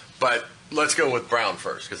 But let's go with Brown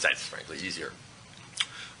first, because that's frankly easier.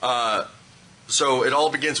 So it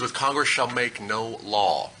all begins with Congress shall make no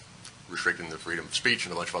law restricting the freedom of speech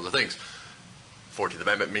and a bunch of other things. 14th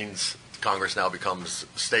Amendment means Congress now becomes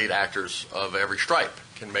state actors of every stripe,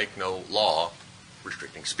 can make no law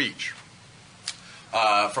restricting speech.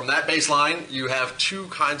 From that baseline, you have two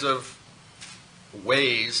kinds of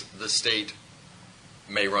ways the state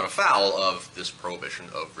may run afoul of this prohibition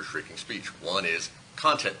of restricting speech. One is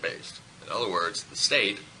content-based. In other words, the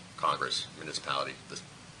state, Congress, municipality,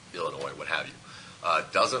 Illinois, what have you,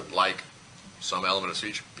 doesn't like some element of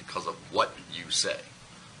speech because of what you say,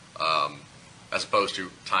 as opposed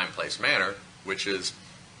to time, place, manner, which is,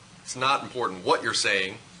 it's not important what you're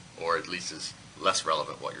saying, or at least is less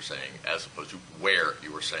relevant what you're saying, as opposed to where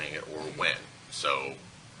you were saying it or when. So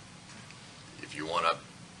if you want to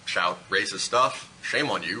shout racist stuff, shame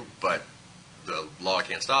on you, but the law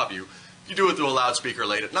can't stop you. If you do it through a loudspeaker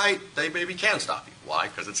late at night, they maybe can stop you. Why?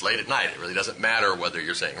 Because it's late at night. It really doesn't matter whether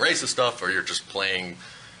you're saying racist stuff or you're just playing,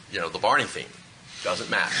 the Barney theme. Doesn't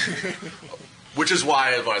matter. Which is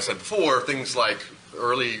why, as I said before, things like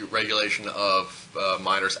early regulation of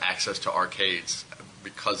minors' access to arcades,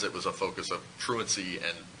 because it was a focus of truancy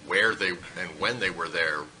and where they and when they were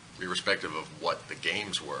there, irrespective of what the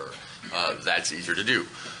games were, that's easier to do.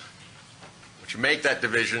 Once you make that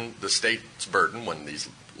division, the state's burden, when these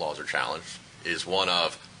laws are challenged, is one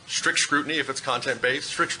of strict scrutiny if it's content-based.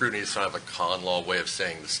 Strict scrutiny is kind of a con law way of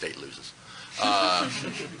saying the state loses.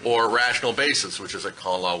 Or rational basis, which is a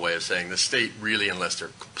con law way of saying the state really, unless they're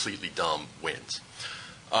completely dumb, wins.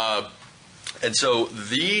 And so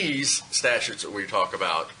these statutes that we talk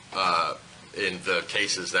about in the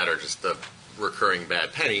cases that are just the recurring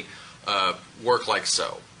bad penny, work like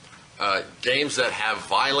so. Games that have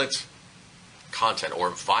violent content or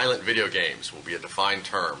violent video games will be a defined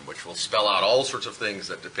term, which will spell out all sorts of things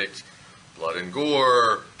that depict blood and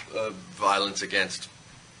gore, violence against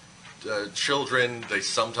children. They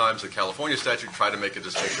sometimes, the California statute, try to make a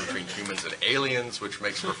distinction between humans and aliens, which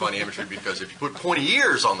makes for funny imagery because if you put pointy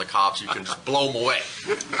ears on the cops, you can just blow them away.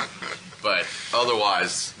 But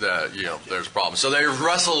otherwise, there's problems. So they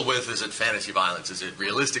wrestle with, is it fantasy violence? Is it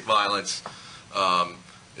realistic violence?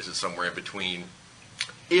 Is it somewhere in between?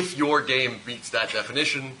 If your game meets that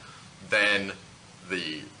definition, then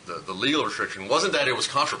the legal restriction wasn't that it was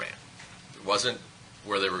contraband. It wasn't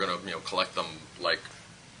where they were going to collect them like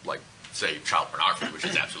say child pornography, which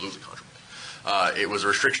is absolutely contraband. It was a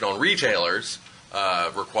restriction on retailers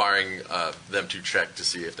requiring them to check to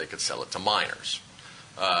see if they could sell it to minors.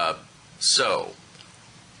 So,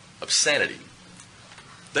 obscenity.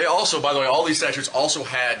 They also, by the way, all these statutes also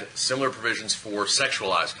had similar provisions for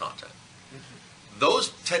sexualized content.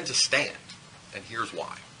 Those tend to stand, and here's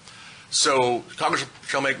why. So, Congress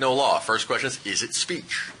shall make no law. First question is it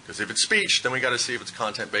speech? Because if it's speech, then we got to see if it's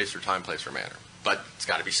content-based or time, place, or manner. But it's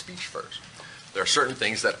got to be speech first. There are certain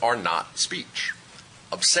things that are not speech.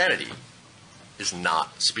 Obscenity is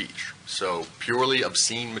not speech. So, purely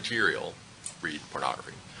obscene material, read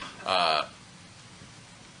pornography.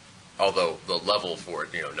 Although the level for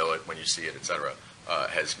it, know it when you see it, etc.,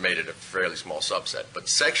 has made it a fairly small subset. But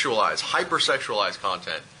sexualized, hypersexualized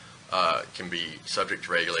content can be subject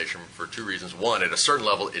to regulation for two reasons. One, at a certain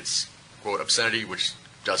level, it's, quote, obscenity, which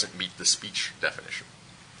doesn't meet the speech definition.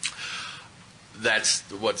 That's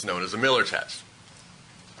what's known as the Miller test.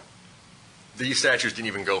 These statutes didn't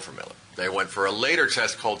even go for Miller. They went for a later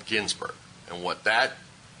test called Ginsburg. And what that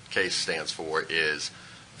case stands for is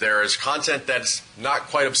there is content that's not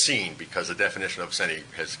quite obscene because the definition of obscenity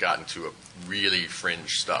has gotten to a really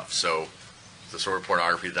fringe stuff. So the sort of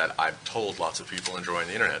pornography that I'm told lots of people enjoy on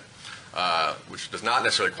the internet, which does not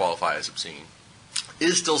necessarily qualify as obscene,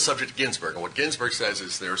 is still subject to Ginsburg. And what Ginsburg says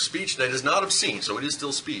is there's speech that is not obscene, so it is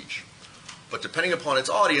still speech. But depending upon its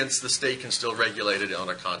audience, the state can still regulate it on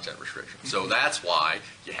a content restriction. So that's why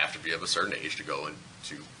you have to be of a certain age to go and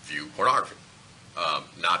to view pornography.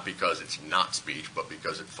 Not because it's not speech, but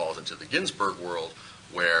because it falls into the Ginsburg world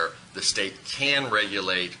where the state can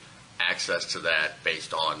regulate access to that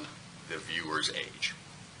based on the viewer's age.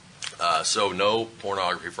 So no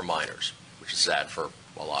pornography for minors, which is sad for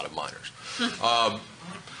a lot of minors.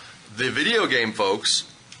 The video game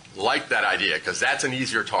folks like that idea because that's an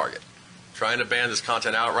easier target. Trying to ban this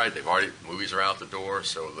content outright, movies are out the door,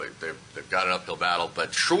 so they've got an uphill battle.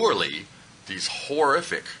 But surely these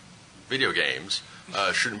horrific video games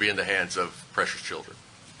shouldn't be in the hands of precious children.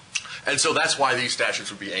 And so that's why these statutes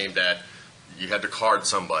would be aimed at, you had to card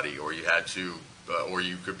somebody, or you had to, or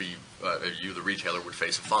you could be, you, the retailer, would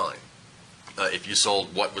face a fine if you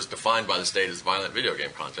sold what was defined by the state as violent video game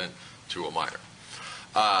content to a minor.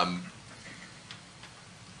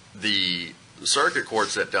 The circuit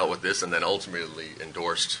courts that dealt with this and then ultimately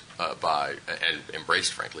endorsed by, and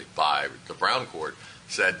embraced, frankly, by the Brown Court,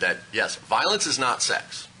 said that, yes, violence is not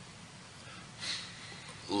sex.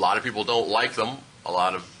 A lot of people don't like them. A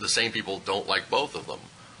lot of the same people don't like both of them.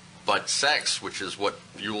 But sex, which is what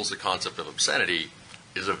fuels the concept of obscenity,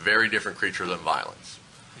 is a very different creature than violence.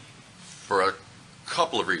 For a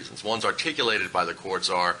couple of reasons. One's articulated by the courts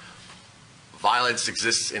are violence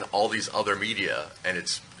exists in all these other media, and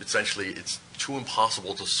it's too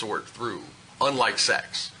impossible to sort through, unlike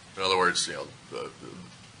sex. In other words,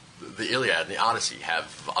 the Iliad and the Odyssey have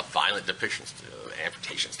violent depictions,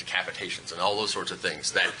 amputations, decapitations, and all those sorts of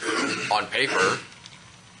things that, on paper,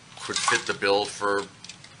 could fit the bill for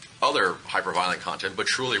other hyper-violent content, but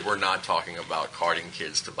truly we're not talking about carding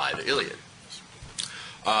kids to buy the Iliad.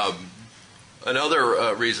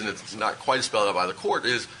 Another reason it's not quite spelled out by the court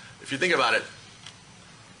is, if you think about it,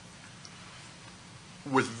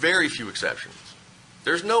 with very few exceptions,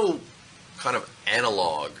 there's no kind of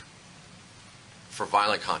analog for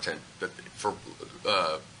violent content, for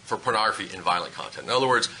pornography in violent content. In other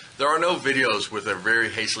words, there are no videos with a very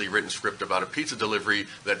hastily written script about a pizza delivery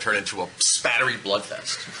that turn into a spattery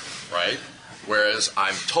bloodfest, right? Whereas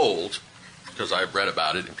I'm told, because I've read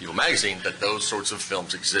about it in People magazine, that those sorts of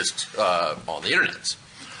films exist on the internet.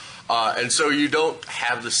 And so you don't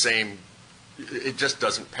have the same, it just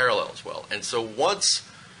doesn't parallel as well. And so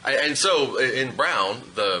in Brown,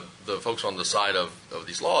 the folks on the side of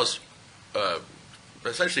these laws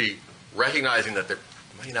essentially recognizing that they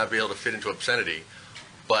may not be able to fit into obscenity,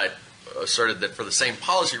 but asserted that for the same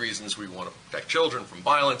policy reasons we want to protect children from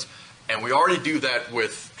violence, and we already do that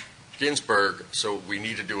with Ginsburg, so we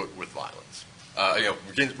need to do it with violence.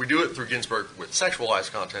 We do it through Ginsburg with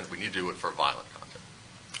sexualized content. We need to do it for violent content.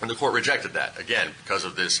 And the court rejected that, again, because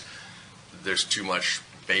of this, there's too much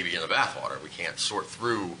baby in the bathwater. We can't sort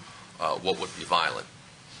through what would be violent.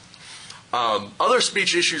 Other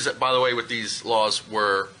speech issues, that, by the way, with these laws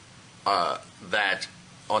were that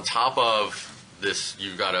on top of this,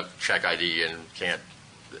 you got to check ID and can't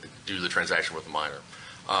do the transaction with a minor.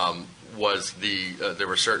 There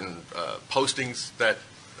were certain postings that,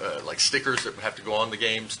 like stickers that would have to go on the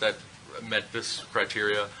games that met this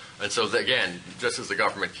criteria. And so, again, just as the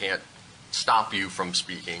government can't stop you from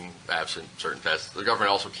speaking absent certain tests, the government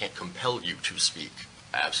also can't compel you to speak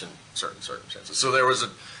absent certain circumstances. So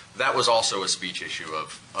that was also a speech issue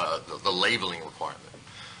of the labeling requirement.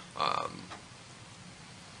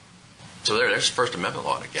 So there's First Amendment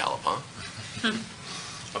law in a gallop, huh?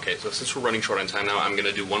 Okay, so since we're running short on time now, I'm going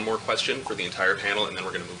to do one more question for the entire panel, and then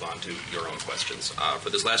we're going to move on to your own questions. For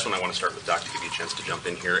this last one, I want to start with Doc to give you a chance to jump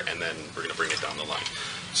in here, and then we're going to bring it down the line.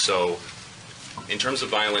 So in terms of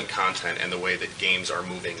violent content and the way that games are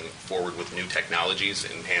moving forward with new technologies,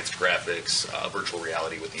 enhanced graphics, virtual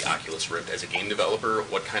reality with the Oculus Rift, as a game developer,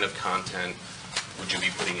 what kind of content would you be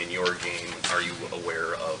putting in your game? Are you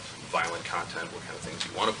aware of violent content? What kind of things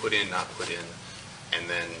you want to put in, not put in? And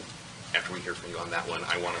then after we hear from you on that one,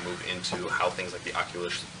 I want to move into how things like the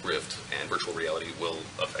Oculus Rift and virtual reality will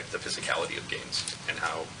affect the physicality of games and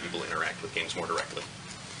how people interact with games more directly.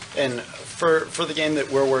 And for the game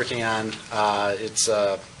that we're working on, it's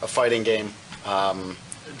a fighting game.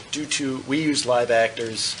 We use live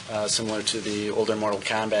actors similar to the older Mortal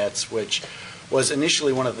Kombats, which was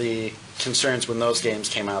initially one of the concerns when those games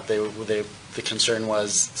came out. The concern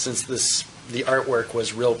was, since the artwork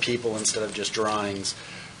was real people instead of just drawings,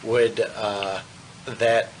 would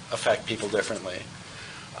that affect people differently?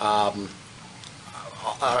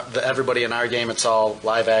 Everybody in our game, it's all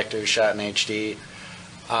live actors shot in HD.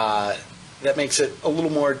 That makes it a little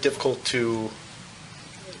more difficult to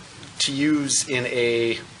use in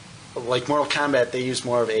a, like Mortal Kombat, they use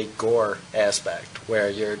more of a gore aspect, where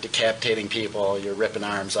you're decapitating people, you're ripping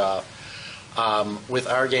arms off. With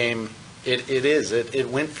our game, it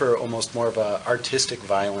went for almost more of a artistic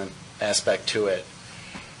violent aspect to it.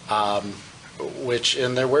 And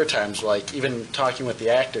there were times, like, even talking with the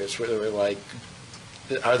actors, where they were like,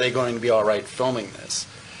 are they going to be all right filming this?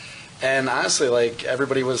 And honestly, like,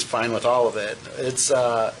 everybody was fine with all of it.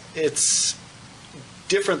 It's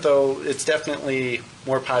different, though. It's definitely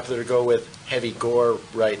more popular to go with heavy gore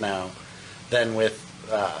right now than with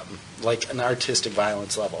like an artistic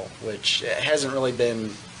violence level, which hasn't really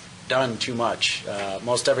been done too much.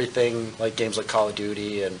 Most everything, like games like Call of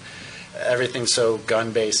Duty and everything's so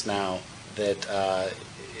gun-based now that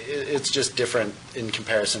it's just different in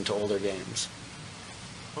comparison to older games.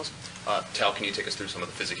 Awesome. Tal, can you take us through some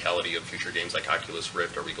of the physicality of future games like Oculus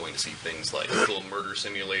Rift? Are we going to see things like little murder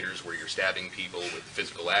simulators where you're stabbing people with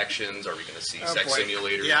physical actions? Are we going to see sex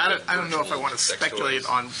simulators? Yeah, I don't know if I want to speculate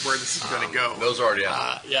on where this is going to go. Those are already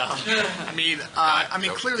out. Yeah. I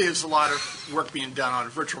mean, clearly there's a lot of work being done on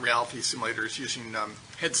virtual reality simulators using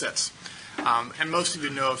headsets. And most of you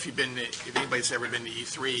know, if anybody's ever been to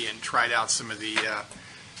E3 and tried out some of the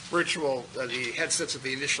the headsets that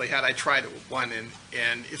they initially had, I tried one,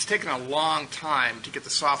 and it's taken a long time to get the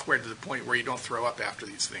software to the point where you don't throw up after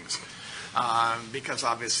these things. Because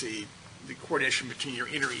obviously the coordination between your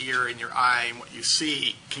inner ear and your eye and what you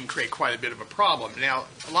see can create quite a bit of a problem. Now,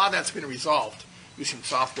 a lot of that's been resolved using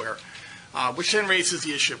software, which then raises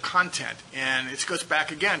the issue of content. And it goes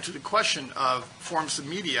back again to the question of forms of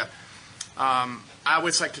media. I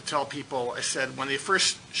always like to tell people, I said, when they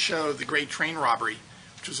first showed The Great Train Robbery,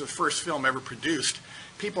 which was the first film ever produced,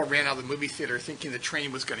 people ran out of the movie theater thinking the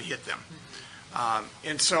train was going to hit them.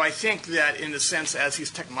 And so I think that in the sense, as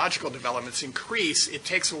these technological developments increase, it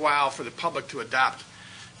takes a while for the public to adapt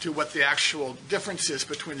to what the actual difference is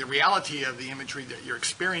between the reality of the imagery that you're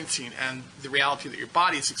experiencing and the reality that your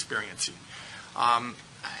body is experiencing.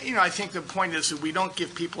 I think the point is that we don't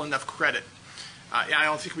give people enough credit. I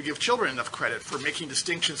don't think we give children enough credit for making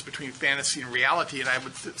distinctions between fantasy and reality. And I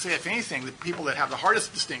would say, if anything, the people that have the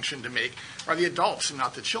hardest distinction to make are the adults and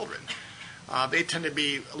not the children. They tend to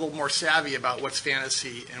be a little more savvy about what's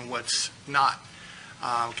fantasy and what's not,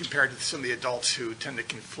 compared to some of the adults who tend to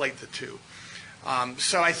conflate the two.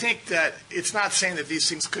 So I think that it's not saying that these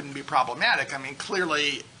things couldn't be problematic. I mean,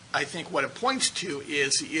 clearly, I think what it points to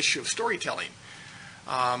is the issue of storytelling.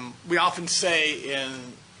 We often say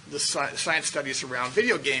in the science studies around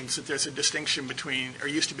video games that there's a distinction between, or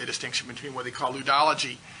used to be a distinction between what they call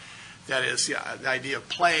ludology, that is the idea of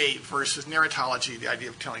play, versus narratology, the idea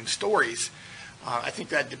of telling stories. I think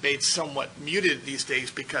that debate's somewhat muted these days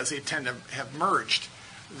because they tend to have merged,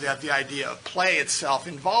 that the idea of play itself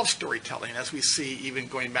involves storytelling, as we see even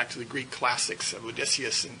going back to the Greek classics of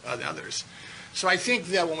Odysseus and others. So I think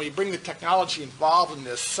that when we bring the technology involved in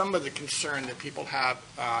this, some of the concern that people have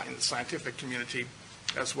in the scientific community,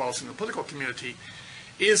 as well as in the political community,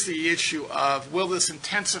 is the issue of, will this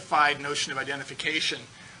intensified notion of identification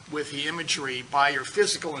with the imagery by your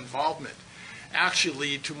physical involvement actually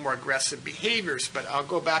lead to more aggressive behaviors? But I'll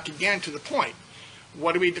go back again to the point.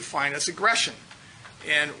 What do we define as aggression?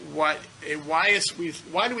 And why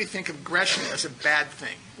do we think of aggression as a bad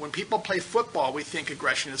thing? When people play football, we think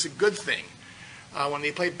aggression is a good thing. When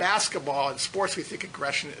they play basketball and sports, we think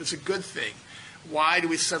aggression is a good thing. Why do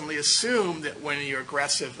we suddenly assume that when you're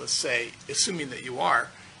aggressive, let's say, assuming that you are,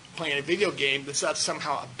 playing a video game, that that's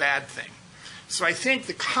somehow a bad thing? So I think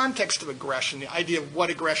the context of aggression, the idea of what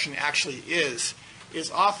aggression actually is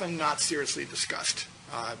often not seriously discussed.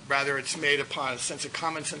 Rather, it's made upon a sense of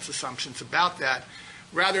common sense assumptions about that.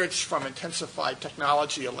 Rather, it's from intensified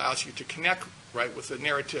technology allows you to connect, right, with the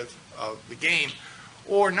narrative of the game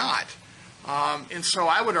or not. And so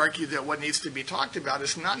I would argue that what needs to be talked about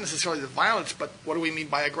is not necessarily the violence, but what do we mean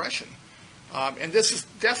by aggression? And this is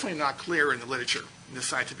definitely not clear in the literature, in the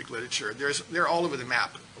scientific literature. They're all over the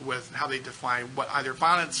map with how they define what either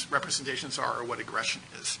violence representations are or what aggression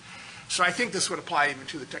is. So I think this would apply even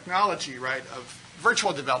to the technology, right, of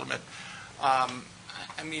virtual development.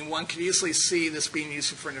 I mean, one could easily see this being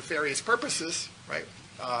used for nefarious purposes, right?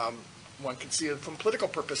 One could see it from political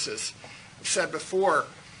purposes. I've said before,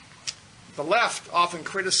 the left often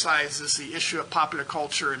criticizes the issue of popular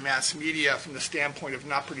culture and mass media from the standpoint of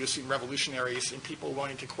not producing revolutionaries and people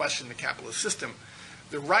wanting to question the capitalist system.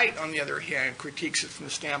 The right, on the other hand, critiques it from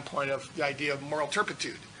the standpoint of the idea of moral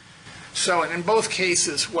turpitude. So, and in both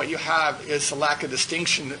cases, what you have is a lack of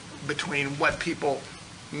distinction between what people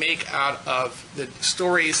make out of the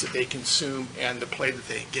stories that they consume and the play that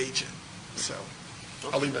they engage in. So,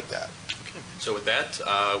 I'll leave it at that. So with that,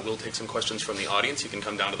 we'll take some questions from the audience. You can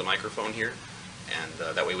come down to the microphone here,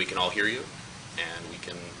 and that way we can all hear you, and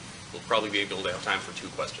we'll probably be able to have time for 2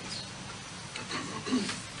 questions.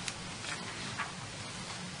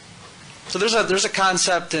 So there's a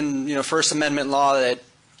concept in First Amendment law that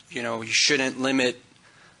you shouldn't limit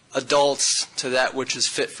adults to that which is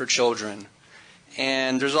fit for children.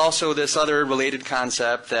 And there's also this other related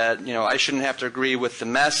concept that I shouldn't have to agree with the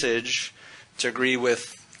message to agree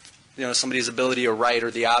with somebody's ability or right or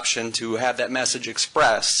the option to have that message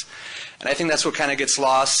expressed. And I think that's what kind of gets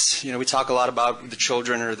lost. We talk a lot about the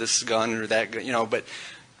children or this gun or that, but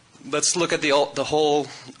let's look at the whole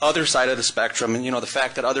other side of the spectrum, and the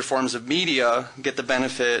fact that other forms of media get the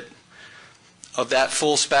benefit of that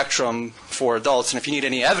full spectrum for adults. And if you need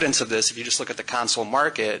any evidence of this, if you just look at the console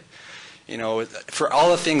market, for all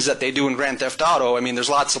the things that they do in Grand Theft Auto, I mean, there's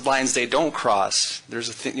lots of lines they don't cross. There's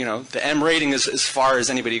the M rating is as far as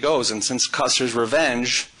anybody goes, and since Custer's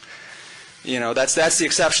Revenge, that's the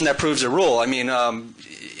exception that proves the rule. I mean,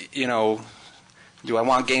 do I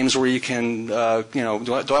want games where you can, do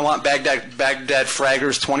I want Baghdad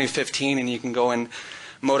Fraggers 2015 and you can go and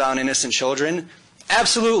mow down innocent children?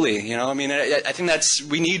 Absolutely. I mean, I think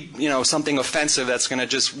we need, something offensive that's going to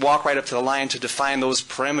just walk right up to the line to define those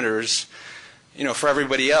perimeters, for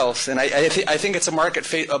everybody else. And I think it's a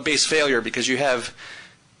market-based failure because you have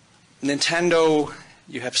Nintendo,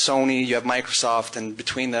 you have Sony, you have Microsoft, and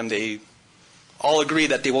between them they all agree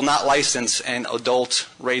that they will not license an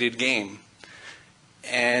adult-rated game.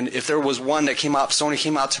 And if there was one that Sony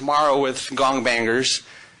came out tomorrow with Gong Bangers,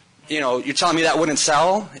 you're telling me that wouldn't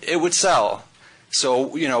sell? It would sell. So,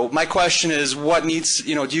 my question is, what needs,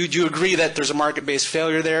 do you agree that there's a market-based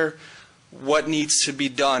failure there? What needs to be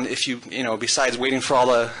done if besides waiting for all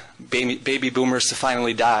the baby boomers to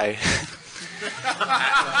finally die?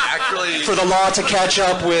 Actually, for the law to catch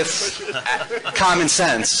up with common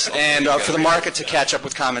sense and for the market to catch up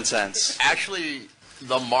with common sense. Actually,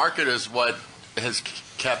 the market is what has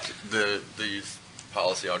kept these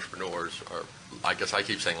policy entrepreneurs, or I guess I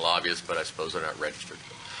keep saying lobbyists, but I suppose they're not registered,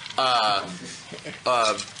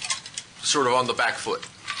 sort of on the back foot,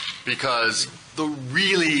 because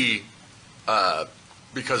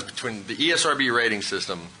because between the ESRB rating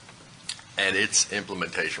system and its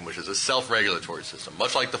implementation, which is a self-regulatory system,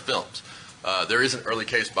 much like the films. There is an early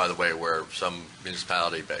case, by the way, where some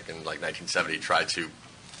municipality back in like 1970 tried to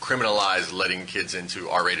criminalize letting kids into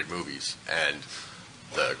R-rated movies, and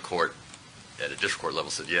the court at a district court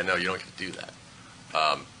level said, yeah, no, you don't get to do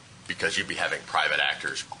that, because you'd be having private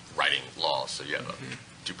actors writing laws, so you have a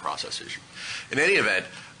due process issue. In any event,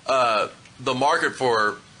 the market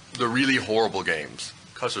for the really horrible games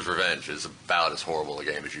Custer's Revenge is about as horrible a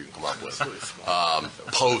game as you can come up with.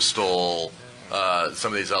 Postal,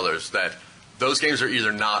 some of these others, that those games are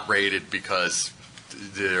either not rated because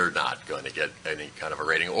they're not going to get any kind of a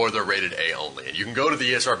rating, or they're rated A only. And you can go to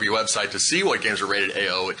the ESRB website to see what games are rated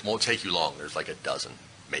AO. It won't take you long. There's like a dozen,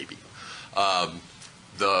 maybe.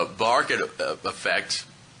 The market effect,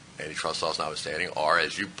 antitrust laws notwithstanding, are,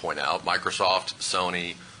 as you point out, Microsoft,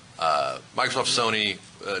 Sony,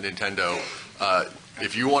 Nintendo.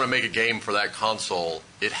 If you want to make a game for that console,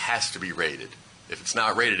 it has to be rated. If it's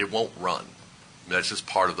not rated, it won't run. I mean, that's just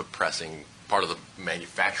part of the part of the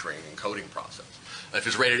manufacturing and coding process. If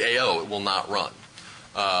it's rated AO, it will not run.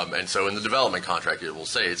 And so in the development contract, it will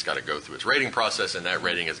say it's got to go through its rating process, and that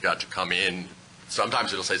rating has got to come in.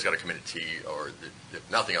 Sometimes it'll say it's got to come in at T, or if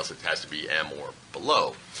nothing else, it has to be M or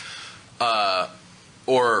below.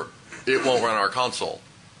 Or it won't run our console.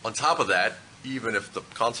 On top of that, even if the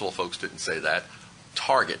console folks didn't say that,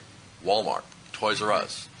 Target, Walmart, Toys R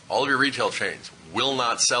Us, all of your retail chains will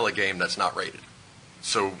not sell a game that's not rated.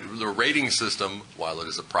 So the rating system, while it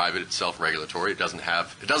is a private, self-regulatory, it doesn't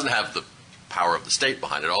have the power of the state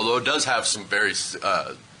behind it, although it does have some very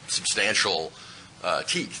substantial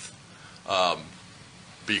teeth.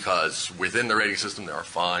 Because within the rating system there are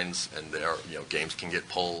fines, and games can get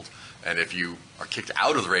pulled. And if you are kicked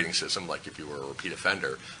out of the rating system, like if you were a repeat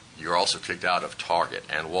offender, you're also kicked out of Target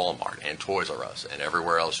and Walmart and Toys R Us and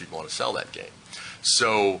everywhere else you'd want to sell that game.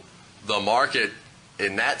 So the market,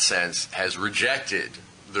 in that sense, has rejected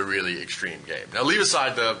the really extreme game. Now, leave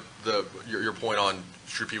aside your point on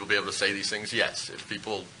should people be able to say these things? Yes. If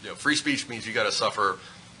people, free speech means you got to suffer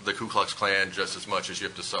the Ku Klux Klan just as much as you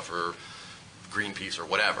have to suffer Greenpeace or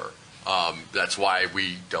whatever. That's why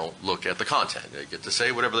we don't look at the content. They get to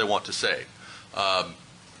say whatever they want to say.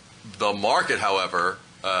 The market, however,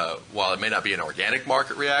 while it may not be an organic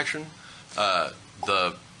market reaction, a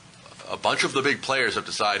bunch of the big players have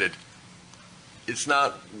decided it's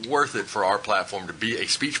not worth it for our platform to be a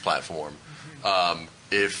speech platform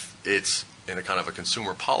if it's, in a kind of a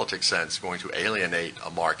consumer politics sense, going to alienate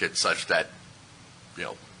a market such that,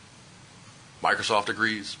 Microsoft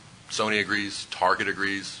agrees, Sony agrees, Target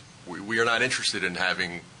agrees. We are not interested in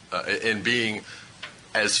having, in being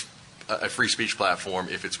as a free speech platform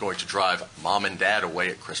if it's going to drive mom and dad away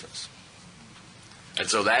at Christmas. And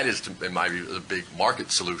so that is, in my view, the big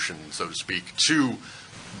market solution, so to speak, to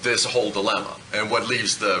this whole dilemma, and what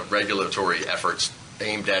leaves the regulatory efforts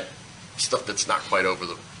aimed at stuff that's not quite over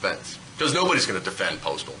the fence. Because nobody's going to defend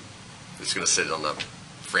Postal. It's going to sit on the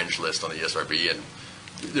fringe list on the ESRB, and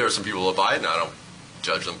there are some people who buy it, and I don't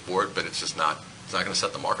judge them for it, but it's just not, it's not going to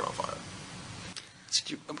set the market on fire.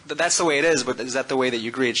 That's the way it is, but is that the way that you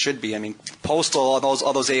agree it should be? I mean, Postal,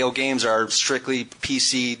 all those AO games are strictly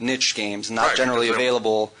PC niche games, not generally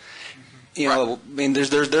available. I mean,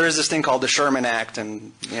 there is this thing called the Hersemann Act,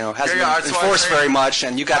 and hasn't been enforced very much.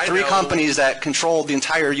 And you got three companies that control the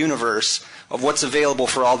entire universe of what's available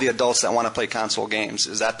for all the adults that want to play console games.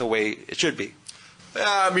 Is that the way it should be?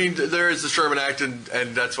 Yeah, I mean, there is the Hersemann Act,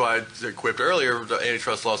 and that's why I quipped earlier, the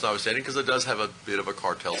antitrust laws notwithstanding, because it does have a bit of a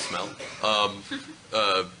cartel smell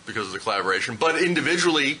because of the collaboration. But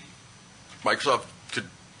individually, Microsoft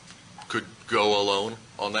could go alone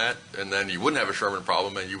on that, and then you wouldn't have a Hersemann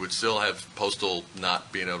problem, and you would still have Postal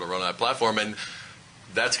not being able to run that platform, and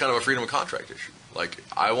that's kind of a freedom of contract issue. Like,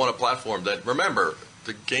 I want a platform that, remember,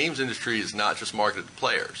 the games industry is not just marketed to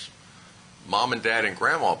players. Mom and dad and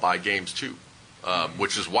grandma buy games too.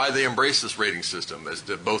 Which is why they embrace this rating system, as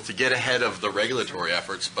both to get ahead of the regulatory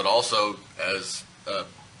efforts, but also as a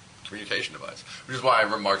communication device. Which is why I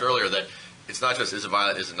remarked earlier that it's not just is it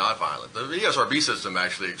violent, is it not violent. The ESRB system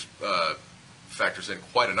actually factors in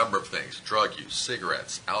quite a number of things: drug use,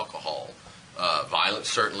 cigarettes, alcohol, violence,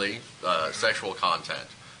 certainly, sexual content,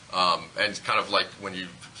 and kind of like when you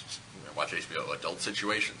watch HBO, adult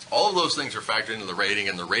situations. All of those things are factored into the rating,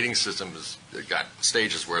 and the rating system has got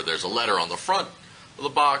stages where there's a letter on the front of the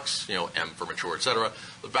box, M for mature, etc.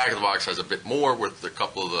 The back of the box has a bit more with a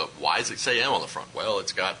couple of the, why does it say M on the front? Well,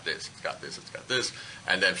 it's got this, it's got this, it's got this.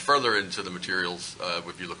 And then further into the materials,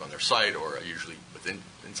 if you look on their site, or usually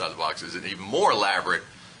inside the box, is an even more elaborate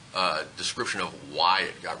description of why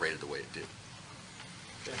it got rated the way it did.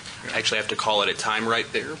 I actually have to call it a time right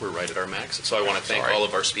there. We're right at our max. So I want to thank all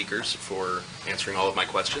of our speakers for answering all of my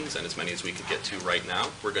questions, and as many as we could get to right now.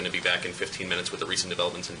 We're going to be back in 15 minutes with the recent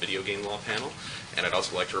developments in video game law panel. And I'd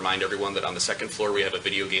also like to remind everyone that on the second floor we have a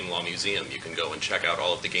video game law museum. You can go and check out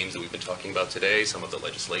all of the games that we've been talking about today, some of the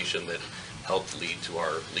legislation that helped lead to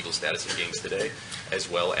our legal status in games today, as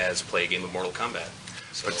well as play a game of Mortal Kombat.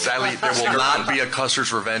 So, but sadly, there will not be a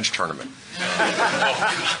Custer's Revenge tournament.